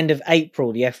 And at the end of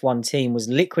April, the F1 team was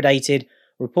liquidated,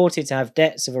 reported to have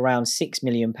debts of around £6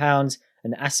 million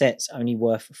and assets only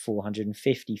worth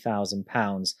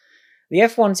 £450,000. The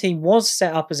F1 team was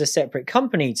set up as a separate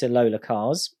company to Lola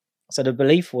Cars, so the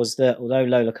belief was that although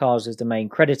Lola Cars was the main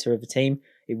creditor of the team,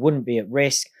 it wouldn't be at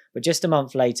risk. But just a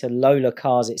month later, Lola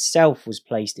Cars itself was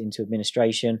placed into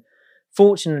administration.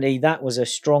 Fortunately, that was a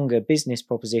stronger business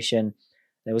proposition.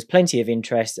 There was plenty of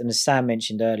interest, and as Sam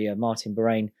mentioned earlier, Martin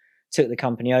Bahrain took the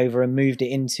company over and moved it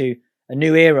into a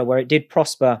new era where it did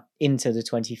prosper into the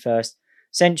 21st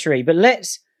century. But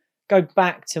let's go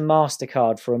back to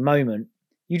MasterCard for a moment.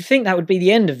 You'd think that would be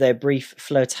the end of their brief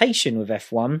flirtation with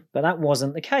F1, but that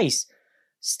wasn't the case.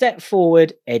 Step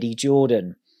forward, Eddie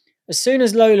Jordan. As soon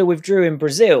as Lola withdrew in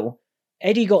Brazil,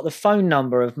 Eddie got the phone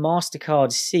number of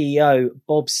MasterCard's CEO,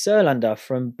 Bob Sirlander,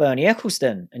 from Bernie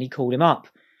Ecclestone, and he called him up.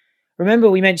 Remember,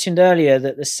 we mentioned earlier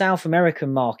that the South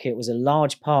American market was a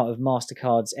large part of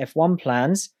MasterCard's F1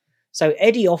 plans, so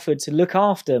Eddie offered to look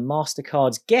after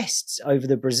MasterCard's guests over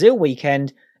the Brazil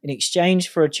weekend in exchange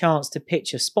for a chance to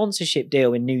pitch a sponsorship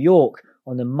deal in New York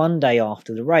on the Monday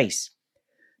after the race.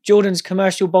 Jordan's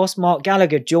commercial boss, Mark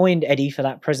Gallagher, joined Eddie for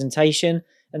that presentation,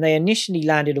 and they initially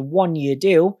landed a one-year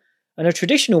deal, and a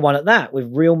traditional one at that, with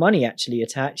real money actually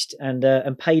attached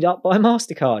and paid up by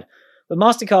MasterCard. But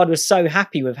MasterCard was so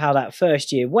happy with how that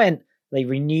first year went, they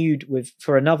renewed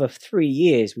for another 3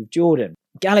 years with Jordan.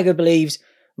 Gallagher believes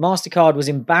MasterCard was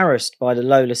embarrassed by the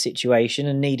Lola situation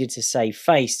and needed to save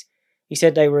face. He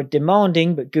said they were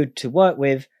demanding but good to work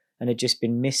with and had just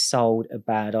been missold a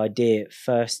bad idea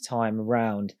first time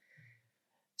around.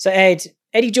 So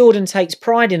Eddie Jordan takes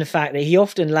pride in the fact that he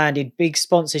often landed big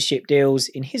sponsorship deals,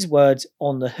 in his words,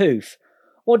 on the hoof.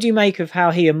 What do you make of how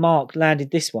he and Mark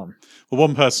landed this one? Well,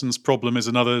 one person's problem is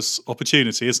another's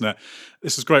opportunity, isn't it?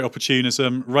 This is great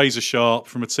opportunism, razor sharp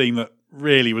from a team that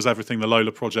really was everything the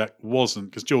Lola project wasn't,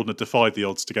 because Jordan had defied the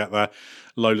odds to get there.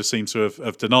 Lola seemed to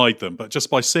have denied them. But just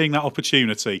by seeing that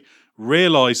opportunity,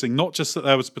 realising not just that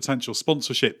there was a potential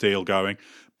sponsorship deal going,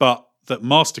 but that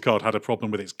MasterCard had a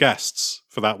problem with its guests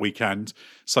for that weekend.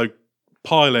 So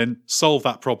pile in, solve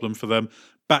that problem for them,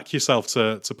 back yourself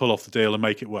to pull off the deal and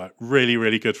make it work. Really,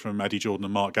 really good from Eddie Jordan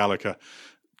and Mark Gallagher.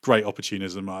 Great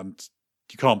opportunism, and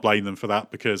you can't blame them for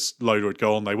that because Lola had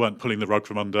gone. They weren't pulling the rug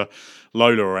from under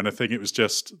Lola or anything. It was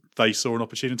just they saw an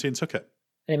opportunity and took it.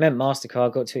 And it meant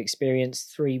MasterCard got to experience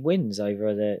 3 wins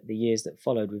over the years that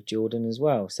followed with Jordan as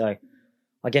well. So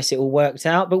I guess it all worked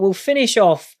out. But we'll finish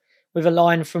off with a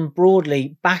line from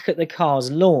Broadley back at the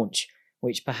car's launch,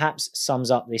 which perhaps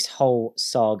sums up this whole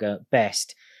saga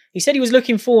best. He said he was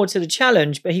looking forward to the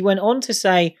challenge, but he went on to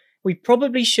say, we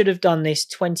probably should have done this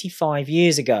 25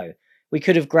 years ago. We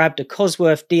could have grabbed a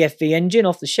Cosworth DFV engine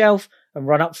off the shelf and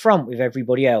run up front with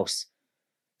everybody else.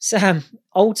 Sam,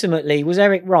 ultimately, was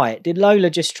Eric right? Did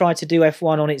Lola just try to do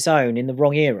F1 on its own in the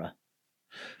wrong era?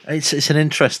 It's an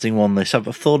interesting one. This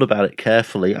I've thought about it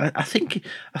carefully. I think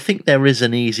there is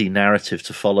an easy narrative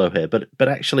to follow here, but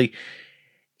actually,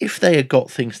 if they had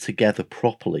got things together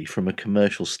properly from a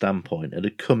commercial standpoint and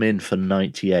had come in for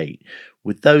 98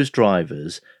 with those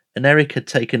drivers, and Eric had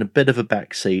taken a bit of a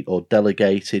backseat or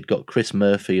delegated, got Chris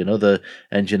Murphy and other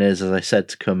engineers, as I said,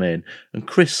 to come in, and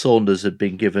Chris Saunders had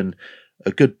been given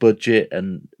a good budget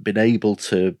and been able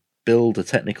to build a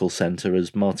technical centre,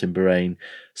 as Martin Bahrain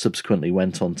subsequently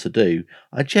went on to do,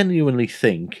 I genuinely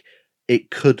think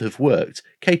it could have worked.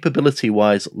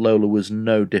 Capability-wise, Lola was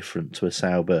no different to a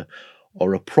Sauber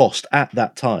or a Prost at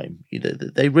that time.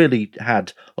 They really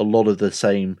had a lot of the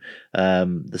same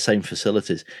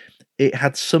facilities. It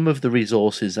had some of the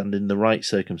resources, and in the right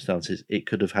circumstances, it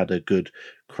could have had a good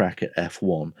crack at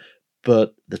F1.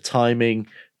 But the timing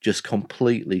just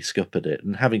completely scuppered it.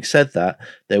 And having said that,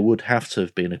 there would have to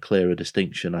have been a clearer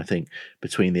distinction, I think,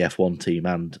 between the F1 team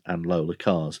and Lola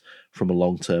Cars from a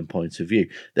long-term point of view.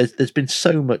 There's been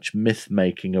so much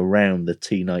myth-making around the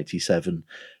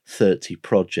T97-30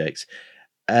 project.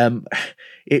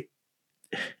 It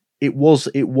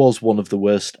was one of the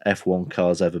worst F1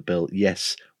 cars ever built.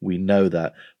 Yes, we know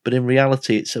that. But in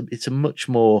reality, it's a much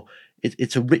more...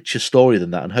 It's a richer story than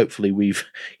that, and hopefully we've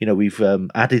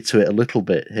added to it a little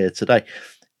bit here today.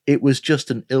 It was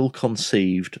just an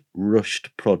ill-conceived,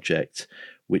 rushed project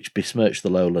which besmirched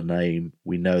the Lola name.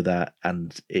 We know that,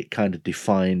 and it kind of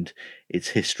defined its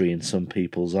history in some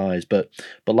people's eyes. But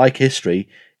like history,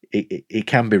 it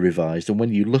can be revised, and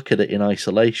when you look at it in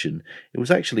isolation, it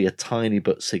was actually a tiny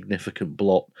but significant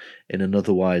blot in an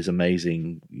otherwise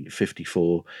amazing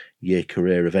 54-year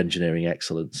career of engineering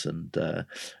excellence and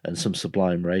some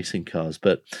sublime racing cars.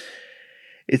 But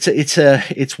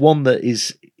it's one that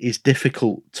is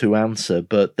difficult to answer,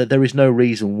 but that there is no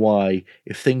reason why,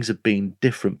 if things had been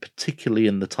different, particularly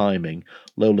in the timing,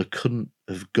 Lola couldn't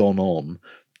have gone on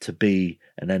to be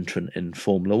an entrant in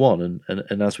Formula One.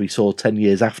 And as we saw 10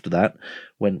 years after that,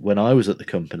 when I was at the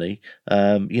company,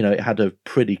 it had a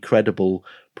pretty credible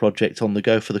project on the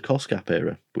go for the Coscap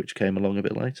era, which came along a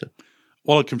bit later.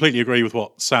 Well, I completely agree with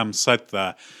what Sam said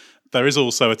there. There is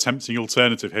also a tempting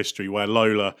alternative history where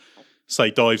Lola,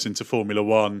 say, dives into Formula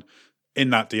One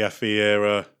in that DFE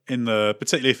era,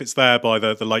 particularly if it's there by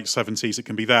the late 70s, it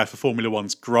can be there for Formula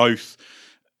One's growth.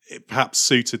 It perhaps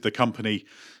suited the company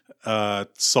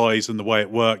size and the way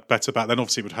it worked better back then.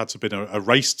 Obviously, it would have had to have been a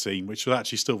race team, which was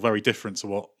actually still very different to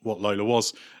what Lola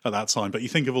was at that time. But you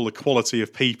think of all the quality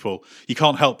of people, you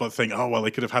can't help but think, oh, well, they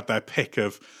could have had their pick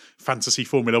of fantasy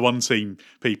Formula One team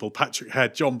people, Patrick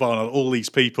Head, John Barnard, all these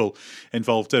people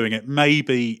involved doing it.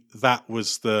 Maybe that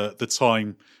was the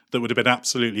time that would have been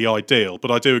absolutely ideal.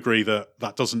 But I do agree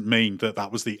that doesn't mean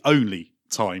that was the only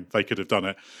time they could have done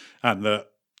it, and that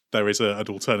there is an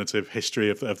alternative history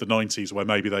of the 90s where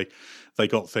maybe they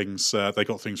got things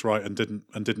right and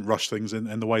didn't rush things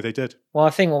in the way they did. Well, I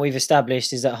think what we've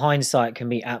established is that hindsight can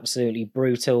be absolutely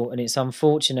brutal, and it's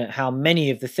unfortunate how many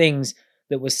of the things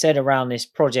that were said around this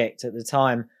project at the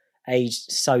time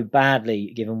aged so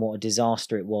badly, given what a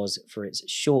disaster it was for its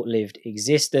short-lived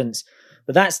existence.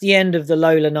 But that's the end of the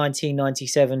Lola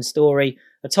 1997 story,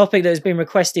 a topic that has been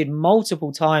requested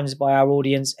multiple times by our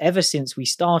audience ever since we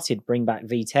started Bring Back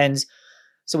V10s.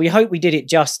 So we hope we did it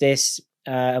justice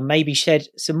and maybe shed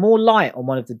some more light on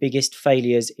one of the biggest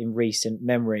failures in recent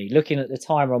memory. Looking at the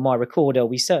timer on my recorder,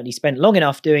 we certainly spent long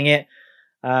enough doing it,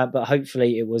 but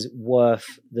hopefully it was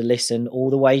worth the listen all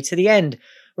the way to the end.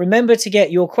 Remember to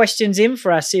get your questions in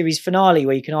for our series finale,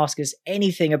 where you can ask us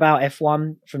anything about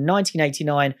F1 from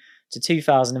 1989 to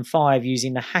 2005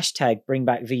 using the hashtag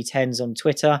BringBackV10s on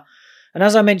Twitter. And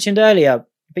as I mentioned earlier,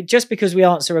 but just because we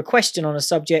answer a question on a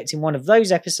subject in one of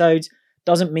those episodes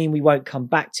doesn't mean we won't come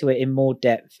back to it in more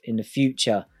depth in the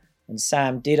future. And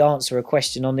Sam did answer a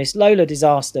question on this Lola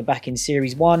disaster back in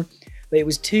Series 1, but it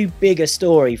was too big a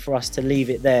story for us to leave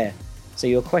it there. So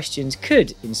your questions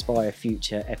could inspire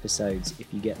future episodes if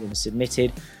you get them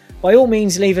submitted. By all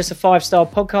means, leave us a 5-star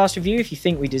podcast review if you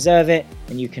think we deserve it,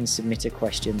 and you can submit a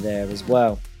question there as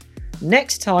well.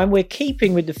 Next time, we're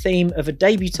keeping with the theme of a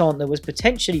debutant that was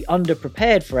potentially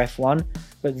underprepared for F1,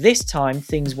 but this time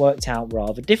things worked out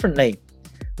rather differently.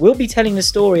 We'll be telling the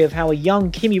story of how a young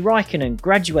Kimi Räikkönen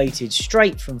graduated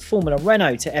straight from Formula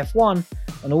Renault to F1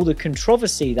 and all the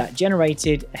controversy that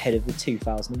generated ahead of the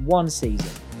 2001 season.